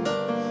don't.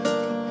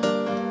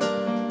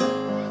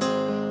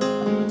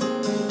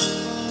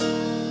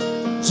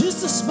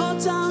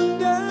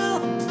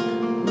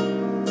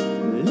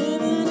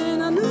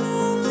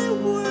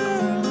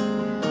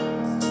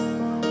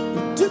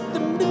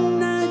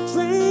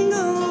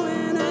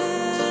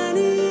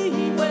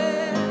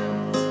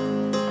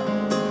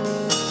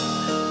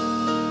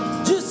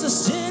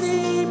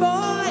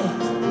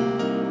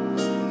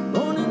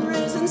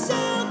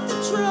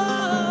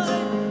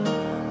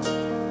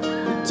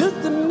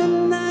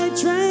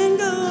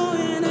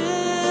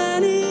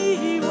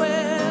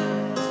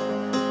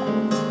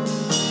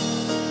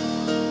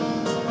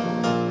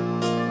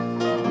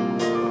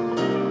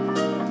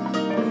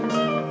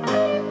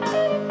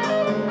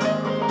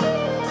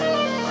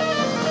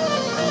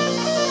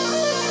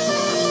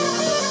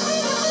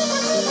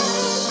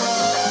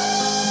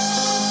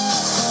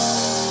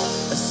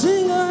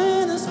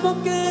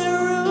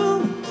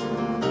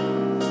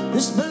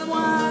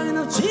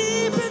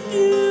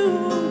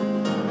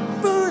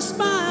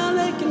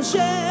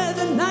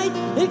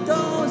 it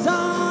goes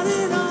on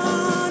and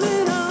on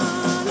and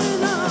on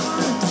and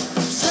on.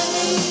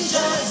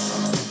 Strangers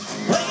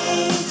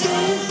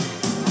waiting,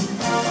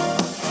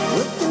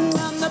 Looking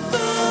on the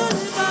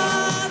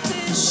boulevard,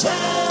 this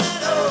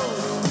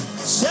shadows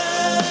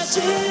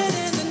searching.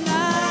 in the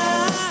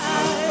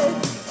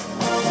night.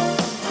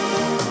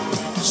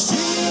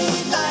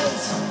 Street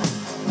lights,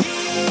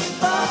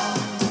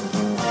 people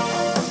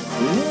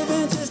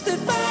Living just to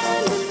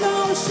find an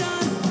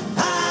ocean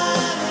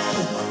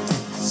hiding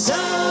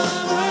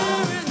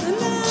somewhere. somewhere in the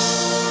night.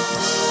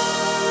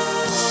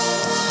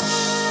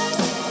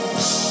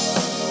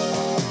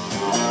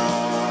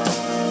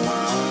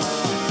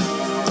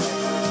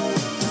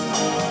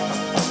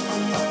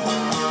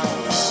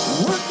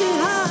 Working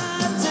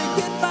hard to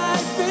get by,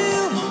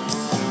 feel.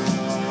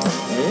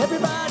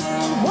 Everybody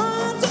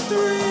wants a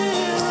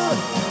thrill.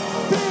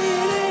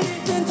 Paying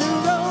anything to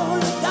roll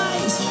the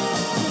dice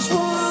just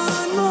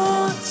one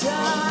more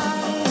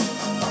time.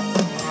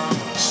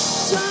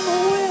 Some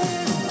will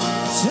win,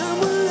 some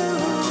will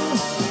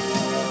lose.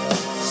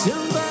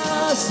 Some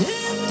bus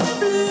in the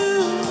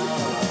blue.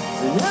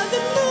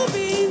 Another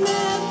movie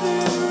never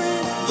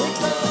ends. It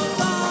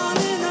goes on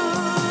and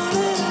on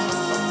and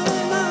on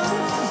and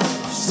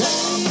on.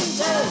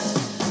 Strangers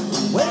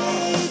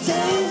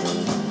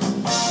waiting,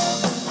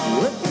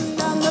 Working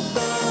down the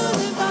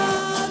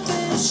boulevard,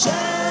 there's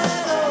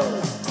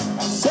shadows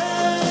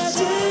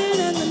searching.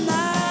 in the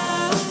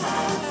night.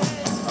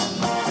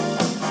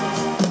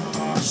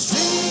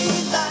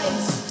 Street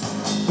lights,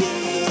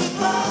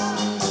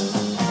 people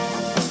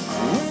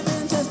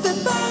Living just to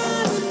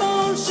find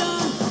emotion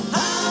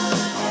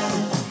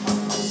hiding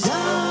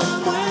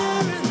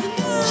somewhere in the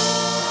night.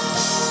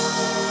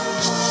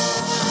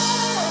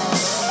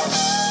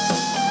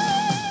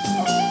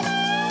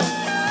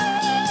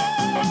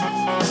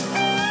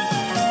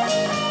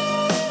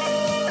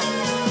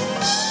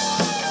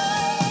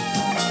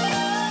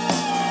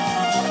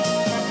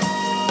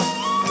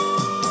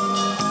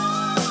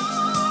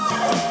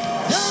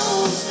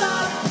 Don't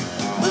stop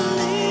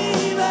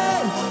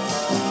believing.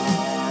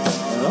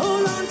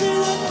 Hold on to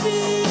the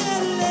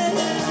feeling.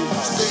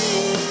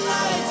 Street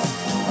lights,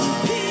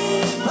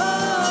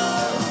 people.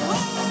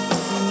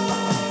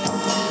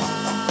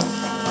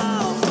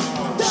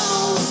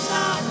 Don't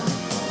stop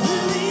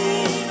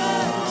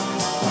believing.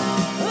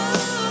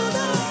 Hold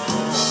on.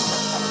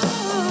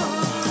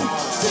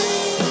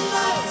 Street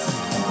lights,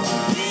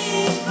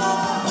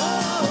 people.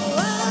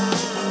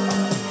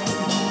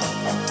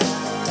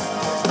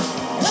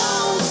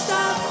 Don't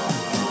stop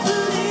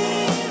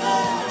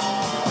believing.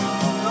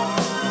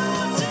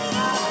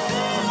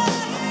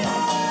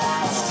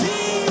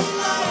 Street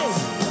lights,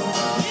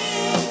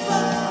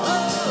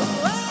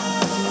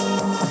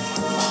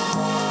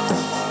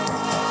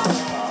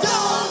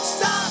 don't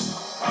stop.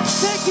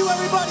 Thank you,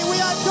 everybody. We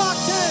are Dark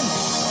 10.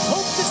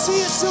 Hope to see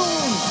you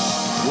soon,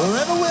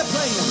 wherever we're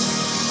playing.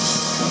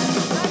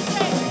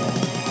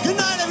 Good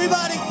night,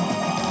 everybody.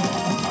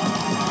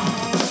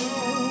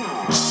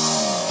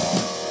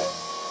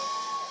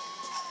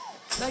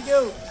 Thank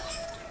you.